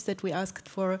the cruise that we asked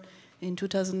for in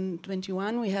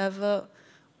 2021, we have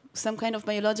some kind of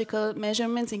biological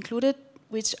measurements included,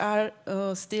 which are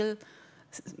still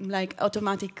like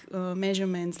automatic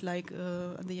measurements, like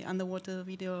the underwater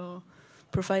video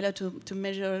profiler to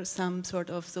measure some sort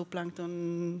of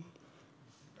zooplankton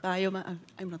biome.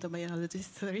 I'm not a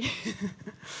biologist, sorry.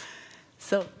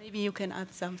 So maybe you can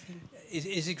add something.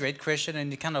 It's a great question,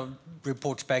 and it kind of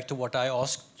reports back to what I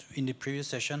asked in the previous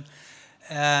session.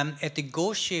 At the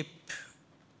GoShip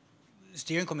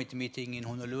steering committee meeting in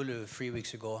Honolulu 3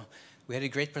 weeks ago, we had a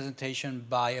great presentation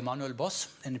by Emmanuel Boss,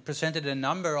 and he presented a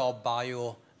number of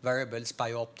bio variables,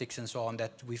 bio-optics and so on,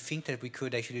 that we think that we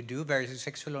could actually do very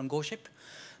successfully on GoShip.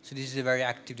 So this is a very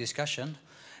active discussion.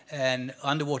 And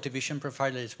underwater vision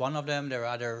profiler is one of them. There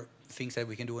are other things that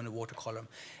we can do in the water column.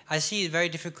 I see it very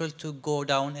difficult to go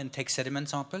down and take sediment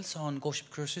samples on GoShip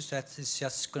cruises. That is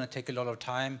just going to take a lot of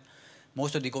time.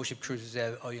 Most of the GoShip cruises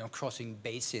are crossing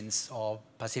basins of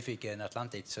Pacific and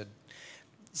Atlantic. So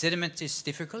sediment is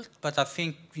difficult, but I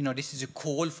think this is a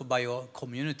call for bio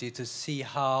community to see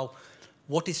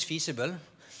what is feasible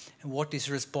and what is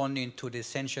responding to the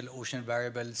essential ocean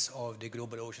variables of the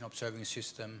global ocean observing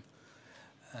system.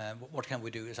 What can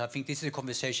we do? So I think this is a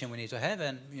conversation we need to have,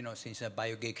 and since I'm a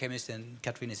biogeochemist and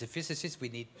Katrin is a physicist, we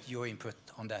need your input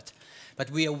on that. But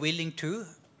we are willing to,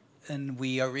 and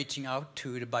we are reaching out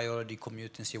to the biology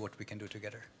community and see what we can do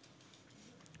together.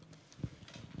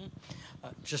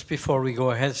 Just before we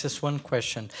go ahead, just one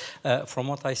question. From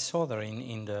what I saw there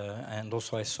and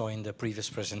also I saw in the previous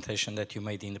presentation that you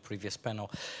made in the previous panel,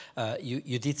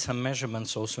 you did some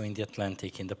measurements also in the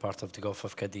Atlantic, in the part of the Gulf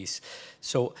of Cadiz.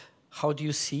 So how do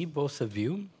you see, both of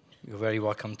you, you're very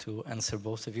welcome to answer,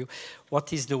 both of you.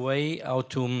 What is the way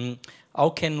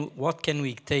what can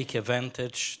we take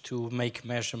advantage to make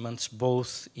measurements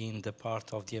both in the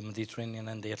part of the Mediterranean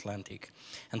and the Atlantic,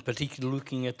 and particularly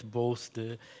looking at both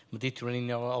the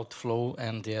Mediterranean outflow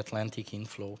and the Atlantic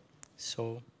inflow?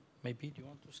 So maybe, do you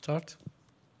want to start?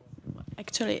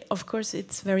 Actually, of course,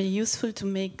 it's very useful to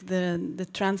make the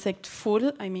transect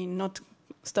full. I mean, not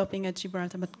stopping at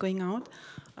Gibraltar, but going out,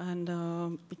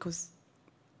 and because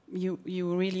you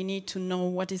really need to know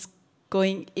what is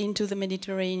going into the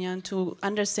Mediterranean to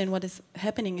understand what is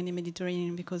happening in the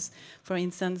Mediterranean. Because, for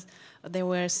instance, there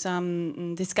were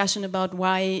some discussion about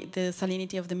why the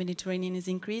salinity of the Mediterranean is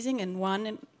increasing, and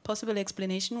one possible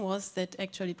explanation was that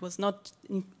actually it was not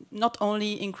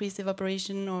only increased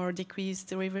evaporation or decreased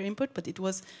the river input, but it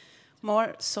was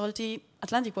more salty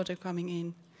Atlantic water coming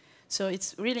in. So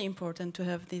it's really important to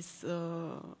have this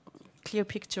clear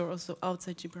picture also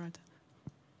outside Gibraltar.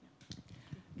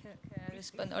 Can I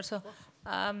respond also?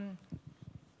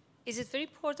 Is it very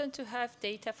important to have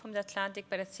data from the Atlantic,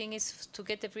 but the thing is to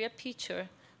get the real picture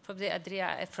from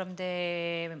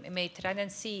the Mediterranean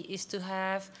Sea is to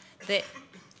have the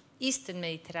Eastern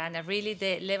Mediterranean, really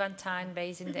the Levantine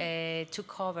basin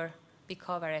be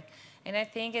covered. And I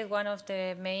think one of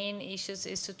the main issues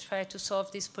is to try to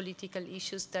solve these political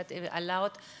issues that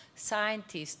allowed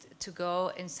scientists to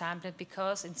go and sample,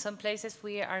 because in some places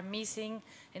we are missing,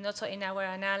 and also in our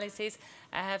analysis,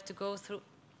 I have to go through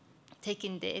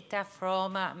taking data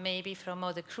from maybe from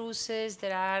other cruises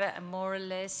that are more or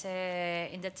less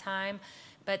in the time,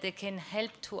 but they can help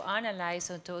to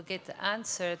analyze or to get the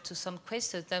answer to some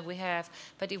questions that we have.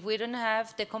 But if we don't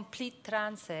have the complete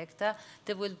transect,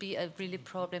 there will be a really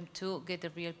problem to get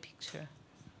a real picture.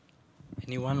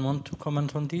 Anyone want to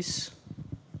comment on this?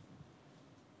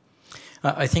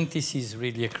 I think this is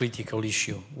really a critical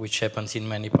issue, which happens in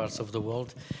many parts of the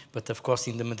world. But of course,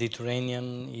 in the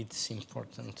Mediterranean, it's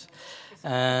important.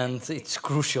 And it's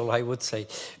crucial, I would say.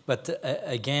 But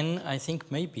again, I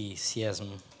think maybe CIESM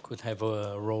could have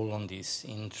a role on this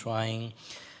in trying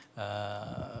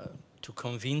to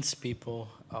convince people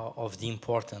of the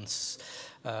importance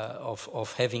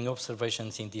of having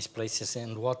observations in these places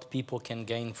and what people can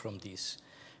gain from this.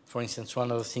 For instance,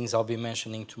 one of the things I'll be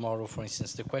mentioning tomorrow, for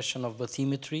instance, the question of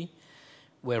bathymetry,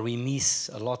 where we miss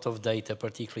a lot of data,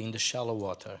 particularly in the shallow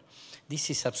water. This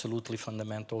is absolutely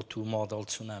fundamental to model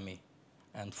tsunami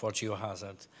and for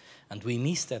geohazard. And we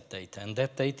miss that data. And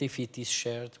that data, if it is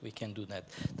shared, we can do that.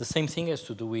 The same thing has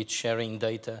to do with sharing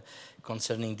data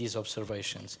concerning these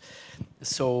observations.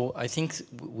 So I think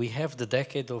we have the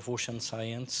decade of ocean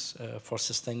science for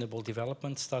sustainable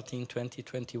development starting in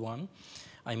 2021.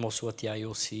 I'm also at the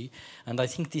IOC. And I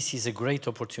think this is a great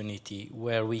opportunity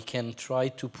where we can try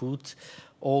to put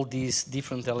all these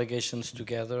different delegations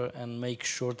together and make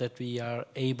sure that we are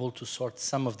able to sort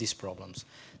some of these problems.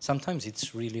 Sometimes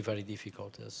it's really very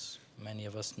difficult, as many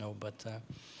of us know, but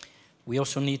we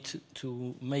also need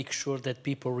to make sure that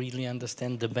people really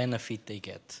understand the benefit they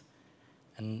get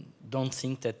and don't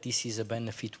think that this is a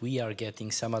benefit we are getting,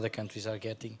 some other countries are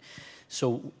getting.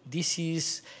 So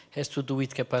this has to do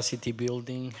with capacity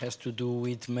building, has to do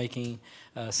with making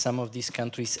some of these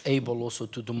countries able also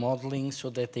to do modeling so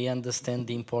that they understand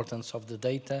the importance of the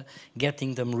data,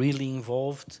 getting them really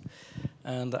involved.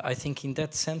 And I think in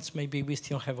that sense, maybe we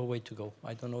still have a way to go.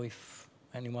 I don't know if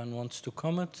anyone wants to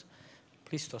comment.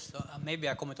 Please, Tos. Maybe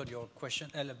I comment on your question.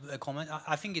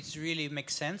 I think it really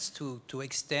makes sense to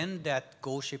extend that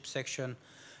Go Ship section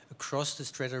across the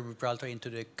Strait of Gibraltar into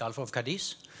the Gulf of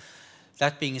Cadiz.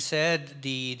 That being said,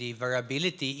 the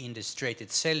variability in the strait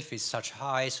itself is such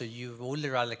high, so you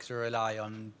only like to rely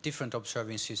on different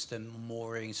observing systems,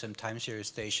 moorings, and time series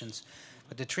stations.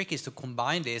 But the trick is to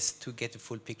combine this to get the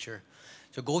full picture.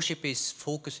 So Go Ship is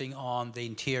focusing on the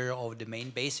interior of the main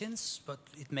basins, but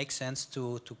it makes sense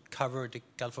to cover the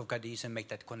Gulf of Cadiz and make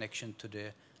that connection to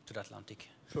the Atlantic.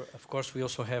 Sure. Of course, we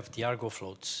also have the Argo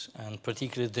floats, and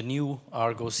particularly the new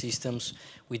Argo systems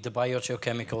with the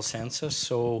biogeochemical sensors.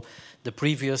 So the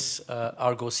previous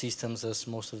Argo systems, as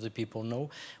most of the people know,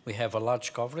 we have a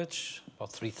large coverage,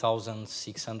 about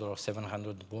 3,600 or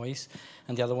 700 buoys,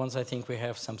 and the other ones, I think we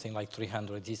have something like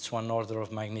 300. It's one order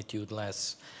of magnitude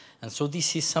less. And so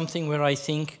this is something where I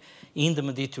think in the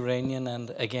Mediterranean,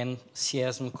 and again,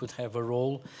 CIESM could have a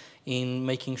role in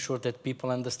making sure that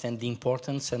people understand the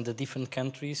importance and the different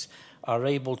countries are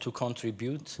able to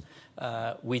contribute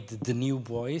with the new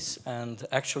buoys. And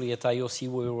actually at IOC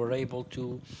we were able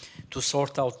to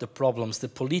sort out the problems, the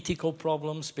political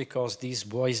problems, because these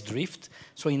buoys drift.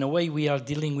 So in a way we are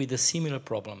dealing with a similar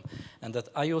problem. And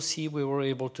at IOC we were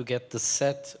able to get the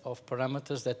set of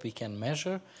parameters that we can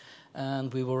measure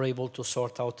and we were able to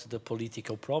sort out the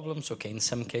political problems. Okay, in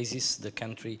some cases, the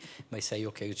country may say,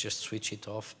 okay, you just switch it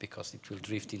off because it will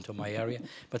drift into my area.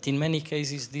 But in many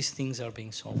cases, these things are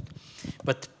being solved.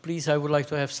 But please, I would like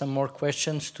to have some more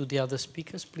questions to the other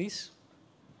speakers, please.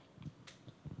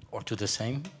 Or to the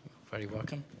same. Very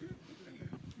welcome.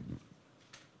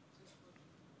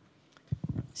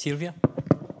 Silvia?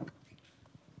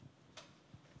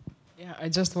 Yeah, I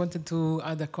just wanted to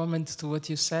add a comment to what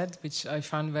you said, which I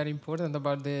found very important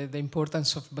about the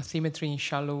importance of bathymetry in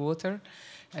shallow water.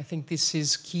 I think this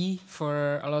is key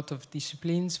for a lot of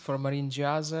disciplines, for marine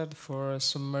geohazard, for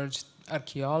submerged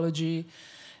archaeology,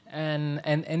 and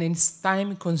it's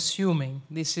time consuming.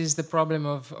 This is the problem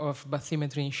of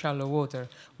bathymetry in shallow water,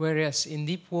 whereas in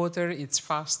deep water it's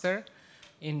faster,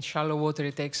 in shallow water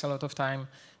it takes a lot of time.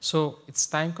 So it's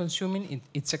time consuming,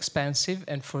 it's expensive,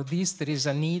 and for this there is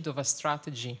a need of a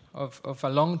strategy, of a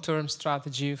long-term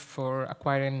strategy for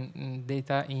acquiring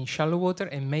data in shallow water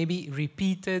and maybe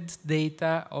repeated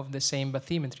data of the same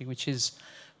bathymetry, which is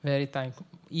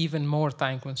even more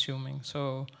time consuming.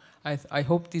 So I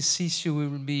hope this issue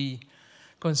will be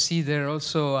considered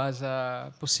also as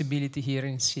a possibility here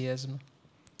in CIESM.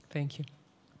 Thank you.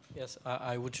 Yes,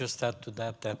 I would just add to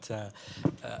that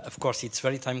of course, it's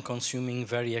very time-consuming,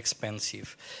 very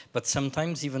expensive. But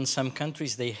sometimes even some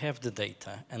countries, they have the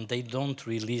data and they don't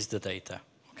release the data,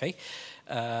 okay?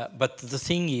 But the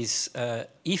thing is,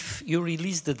 if you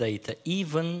release the data,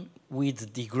 even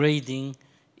with degrading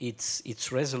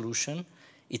its resolution,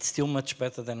 it's still much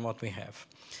better than what we have.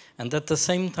 And at the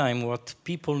same time, what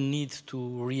people need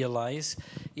to realize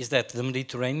is that the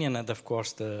Mediterranean and, of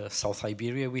course, the South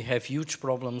Iberia, we have huge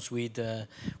problems with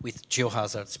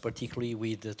geohazards, particularly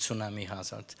with the tsunami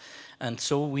hazard. And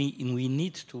so we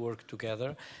need to work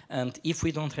together. And if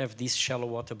we don't have this shallow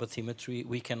water bathymetry,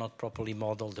 we cannot properly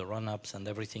model the run-ups and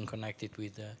everything connected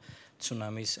with the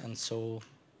tsunamis. And so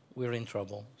we're in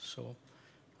trouble. So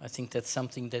I think that's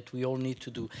something that we all need to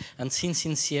do. And since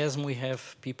in CIESM we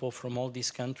have people from all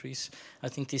these countries, I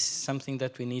think this is something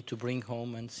that we need to bring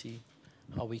home and see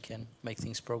how we can make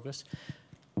things progress.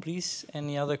 Please,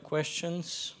 any other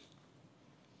questions?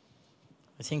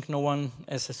 I think no one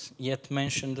has yet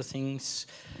mentioned the things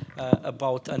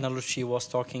about Annalucia was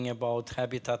talking about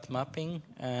habitat mapping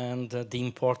and the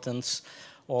importance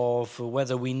of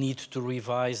whether we need to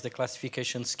revise the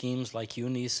classification schemes like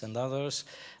UNIS and others,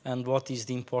 and what is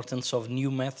the importance of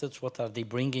new methods, what are they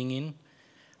bringing in.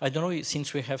 I don't know,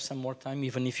 since we have some more time,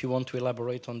 even if you want to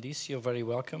elaborate on this, you're very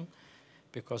welcome,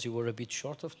 because you were a bit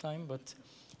short of time, but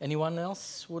anyone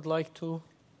else would like to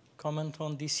comment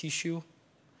on this issue?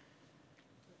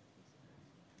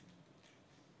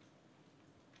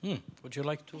 Would you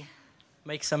like to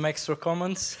make some extra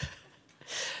comments?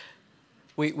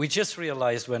 We just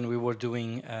realized when we were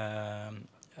doing a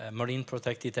Marine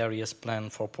Protected Areas plan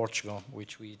for Portugal,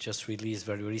 which we just released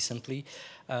very recently,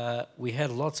 we had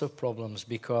lots of problems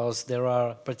because there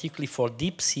are, particularly for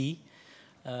deep sea,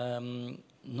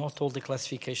 not all the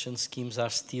classification schemes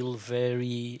are still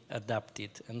very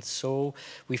adapted. And so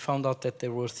we found out that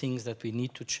there were things that we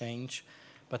need to change.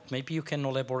 But maybe you can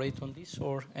elaborate on this,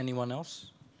 or anyone else?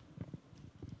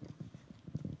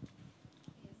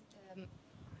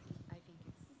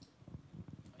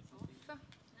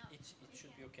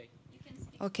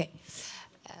 Okay.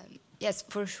 Yes,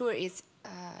 for sure,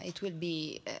 it will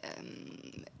be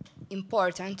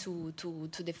important to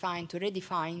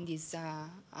redefine this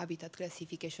habitat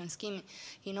classification scheme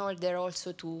in order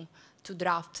also to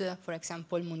draft, for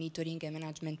example, monitoring and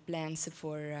management plans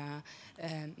for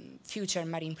future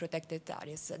marine protected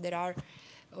areas. There are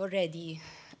already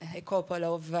a couple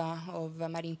of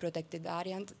marine protected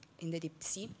areas in the deep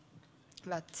sea,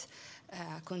 but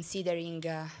considering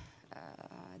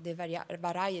the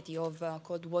variety of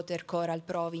cold water coral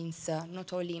province,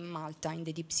 not only in Malta, in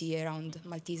the deep sea around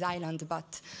Maltese Island,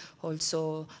 but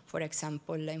also, for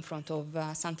example, in front of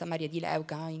Santa Maria di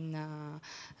Leuca in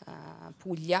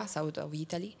Puglia, south of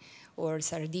Italy, or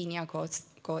Sardinia coast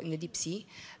in the deep sea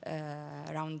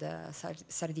around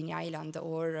Sardinia Island,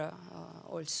 or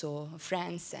also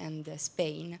France and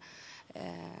Spain.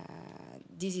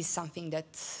 This is something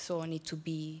that so need to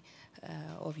be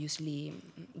obviously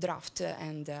draft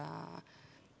and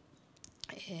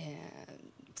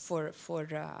for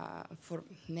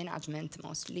management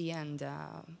mostly, and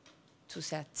to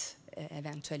set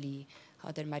eventually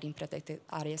other marine protected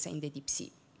areas in the deep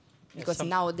sea, because yes,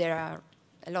 now there are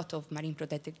a lot of marine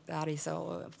protected areas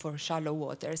for shallow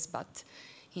waters, but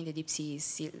in the deep sea is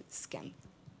still scant.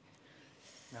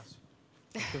 Yes.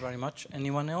 Thank you very much.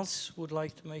 Anyone else would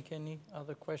like to make any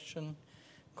other question,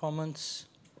 comments?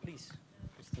 Please,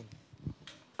 Christine.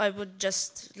 I would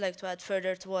just like to add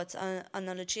further to what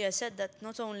Annalucia said, that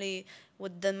not only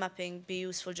would the mapping be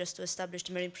useful just to establish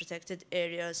the marine protected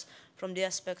areas from the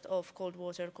aspect of cold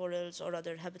water corals or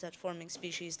other habitat forming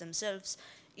species themselves,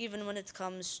 even when it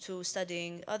comes to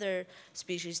studying other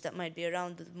species that might be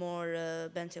around, the more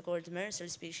benthic or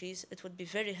demersal species, it would be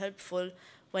very helpful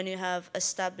when you have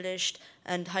established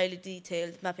and highly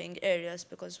detailed mapping areas,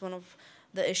 because one of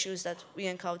the issues that we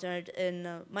encountered in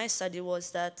my study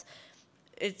was that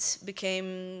it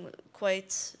became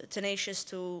quite tenacious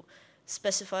to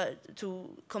specify, to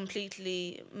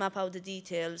completely map out the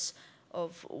details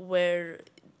of where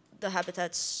the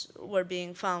habitats were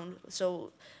being found.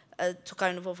 So to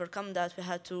kind of overcome that, we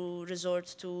had to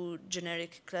resort to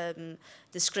generic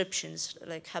descriptions,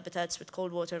 like habitats with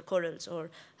cold water corals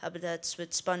or habitats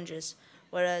with sponges.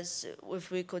 Whereas if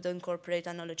we could incorporate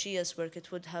Annalucia's work,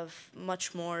 it would have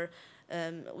much more,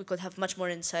 we could have much more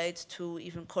insight to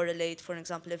even correlate, for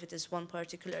example, if it is one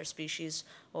particular species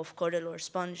of coral or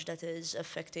sponge that is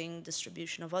affecting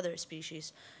distribution of other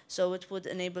species. So it would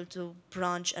enable to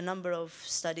branch a number of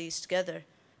studies together,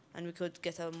 and we could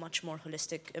get a much more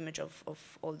holistic image of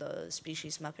all the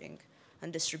species mapping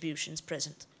and distributions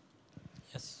present.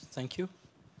 Yes, thank you.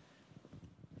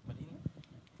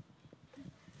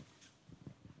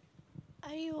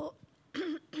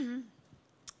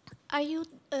 Are you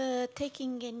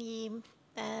taking any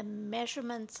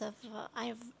measurements of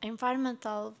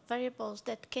environmental variables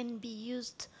that can be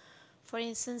used, for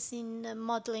instance, in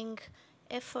modeling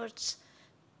efforts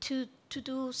to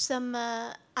do some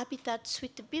habitat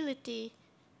suitability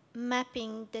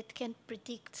mapping that can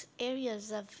predict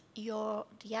areas of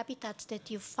the habitats that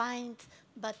you find,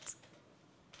 but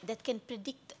that can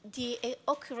predict the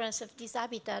occurrence of these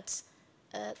habitats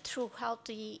throughout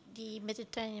the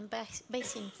Mediterranean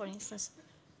basin, for instance?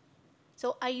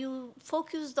 So are you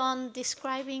focused on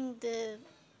describing the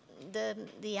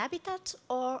habitats,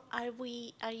 or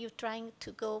are you trying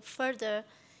to go further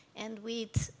and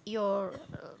with your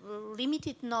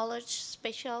limited knowledge,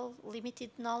 spatial limited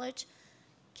knowledge,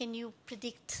 can you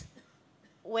predict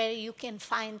where you can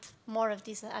find more of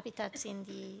these habitats in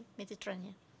the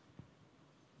Mediterranean?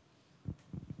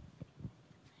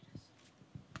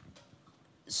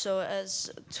 So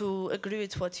as to agree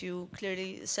with what you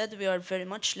clearly said, we are very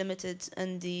much limited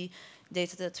in the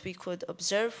data that we could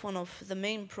observe. One of the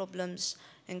main problems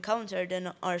encountered in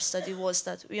our study was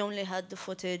that we only had the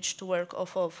footage to work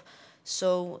off of.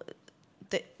 So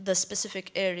the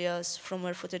specific areas from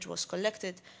where footage was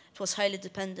collected, it was highly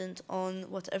dependent on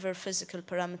whatever physical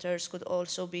parameters could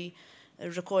also be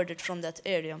recorded from that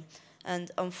area.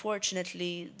 And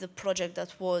unfortunately, the project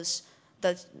that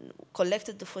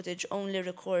collected the footage only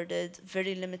recorded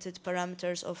very limited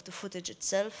parameters of the footage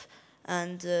itself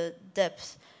and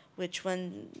depth, which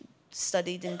when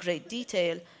studied in great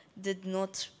detail did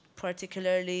not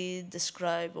particularly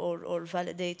describe or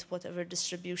validate whatever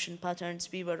distribution patterns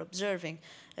we were observing.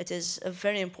 It is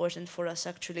very important for us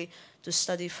actually to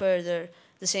study further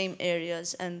the same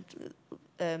areas and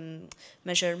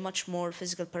measure much more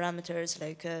physical parameters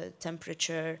like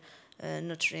temperature,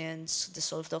 nutrients,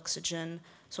 dissolved oxygen,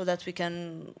 so that we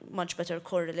can much better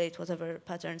correlate whatever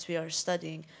patterns we are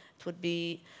studying. It would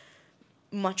be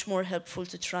much more helpful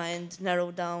to try and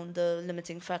narrow down the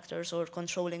limiting factors or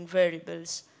controlling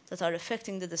variables that are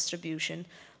affecting the distribution.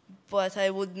 But I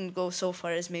wouldn't go so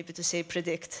far as maybe to say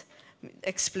predict,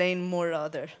 explain more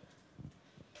rather.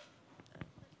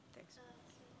 Thanks.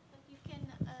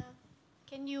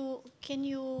 Can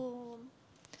you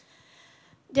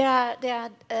there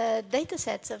are data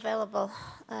sets available,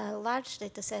 large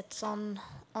data sets on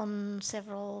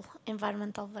several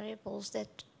environmental variables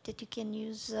that you can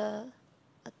use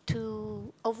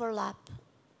to overlap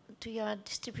to your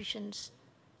distributions?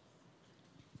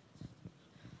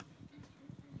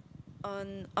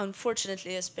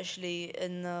 Unfortunately, especially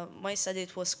in my study,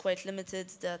 it was quite limited,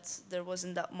 that there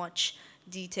wasn't that much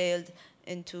detailed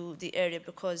into the area,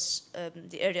 because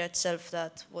the area itself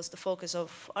that was the focus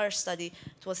of our study,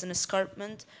 it was an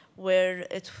escarpment where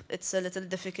it's a little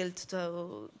difficult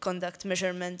to conduct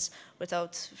measurements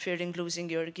without fearing losing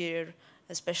your gear,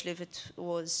 especially if it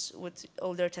was with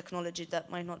older technology that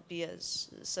might not be as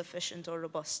sufficient or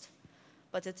robust.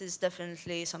 But it is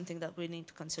definitely something that we need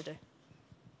to consider.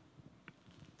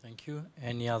 Thank you.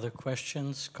 Any other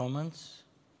questions, comments?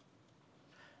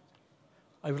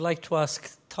 I would like to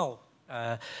ask Tal.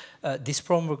 This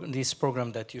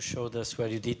program that you showed us, where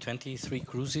you did 23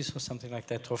 cruises or something like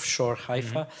that offshore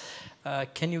Haifa,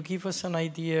 can you give us an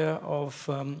idea of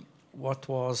what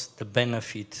was the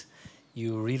benefit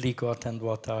you really got, and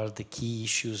what are the key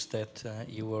issues that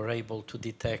you were able to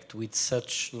detect with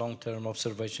such long-term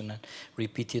observation and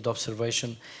repeated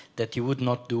observation that you would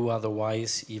not do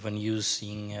otherwise, even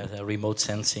using remote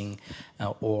sensing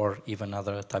or even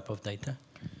other type of data?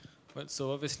 Well,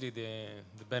 so obviously the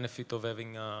benefit of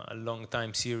having a long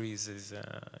time series is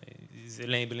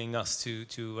enabling us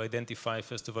to identify,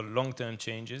 first of all, long-term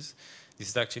changes. This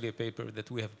is actually a paper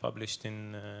that we have published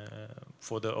in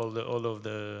for all of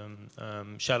the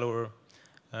shallower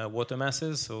water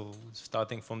masses, so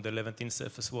starting from the Levantine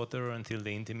surface water until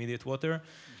the intermediate water.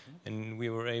 And we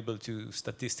were able to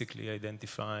statistically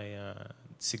identify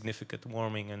significant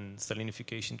warming and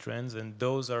salinification trends, and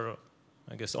those are,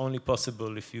 I guess, only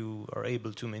possible if you are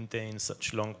able to maintain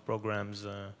such long programs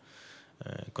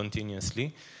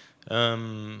continuously.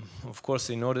 Of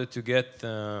course, in order to get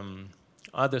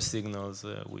other signals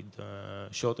with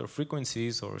shorter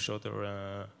frequencies or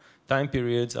shorter time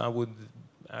periods, I would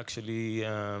actually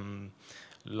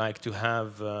like to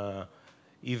have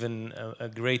even a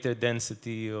greater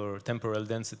density or temporal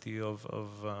density of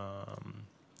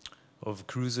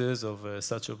cruises, of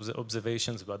such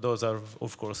observations, but those are,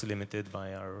 of course, limited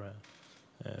by our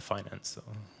finance. So.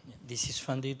 This is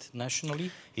funded nationally?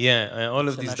 Yeah, all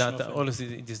of this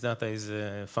data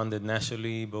is funded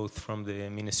nationally, both from the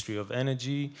Ministry of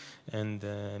Energy and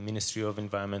the Ministry of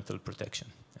Environmental Protection.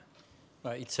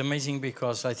 Yeah. It's amazing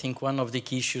because I think one of the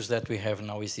key issues that we have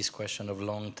now is this question of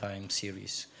long time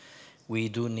series. We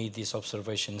do need these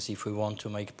observations if we want to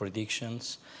make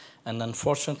predictions. And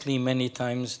unfortunately, many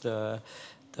times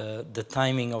the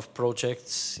timing of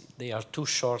projects, they are too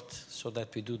short so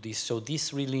that we do this. So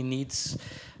this really needs,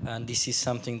 and this is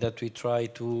something that we try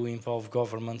to involve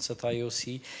governments at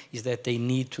IOC, is that they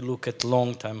need to look at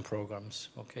long-term programs.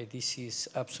 Okay, this is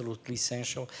absolutely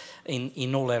essential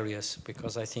in all areas,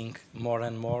 because I think more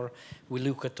and more we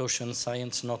look at ocean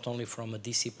science not only from a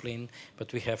discipline,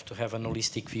 but we have to have an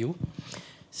holistic view.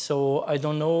 So I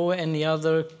don't know, any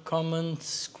other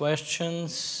comments,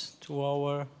 questions to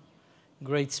our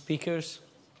great speakers?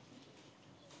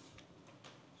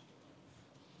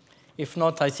 If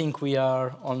not, I think we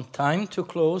are on time to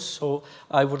close. So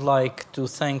I would like to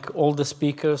thank all the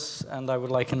speakers, and I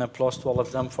would like an applause to all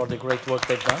of them for the great work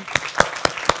they've done.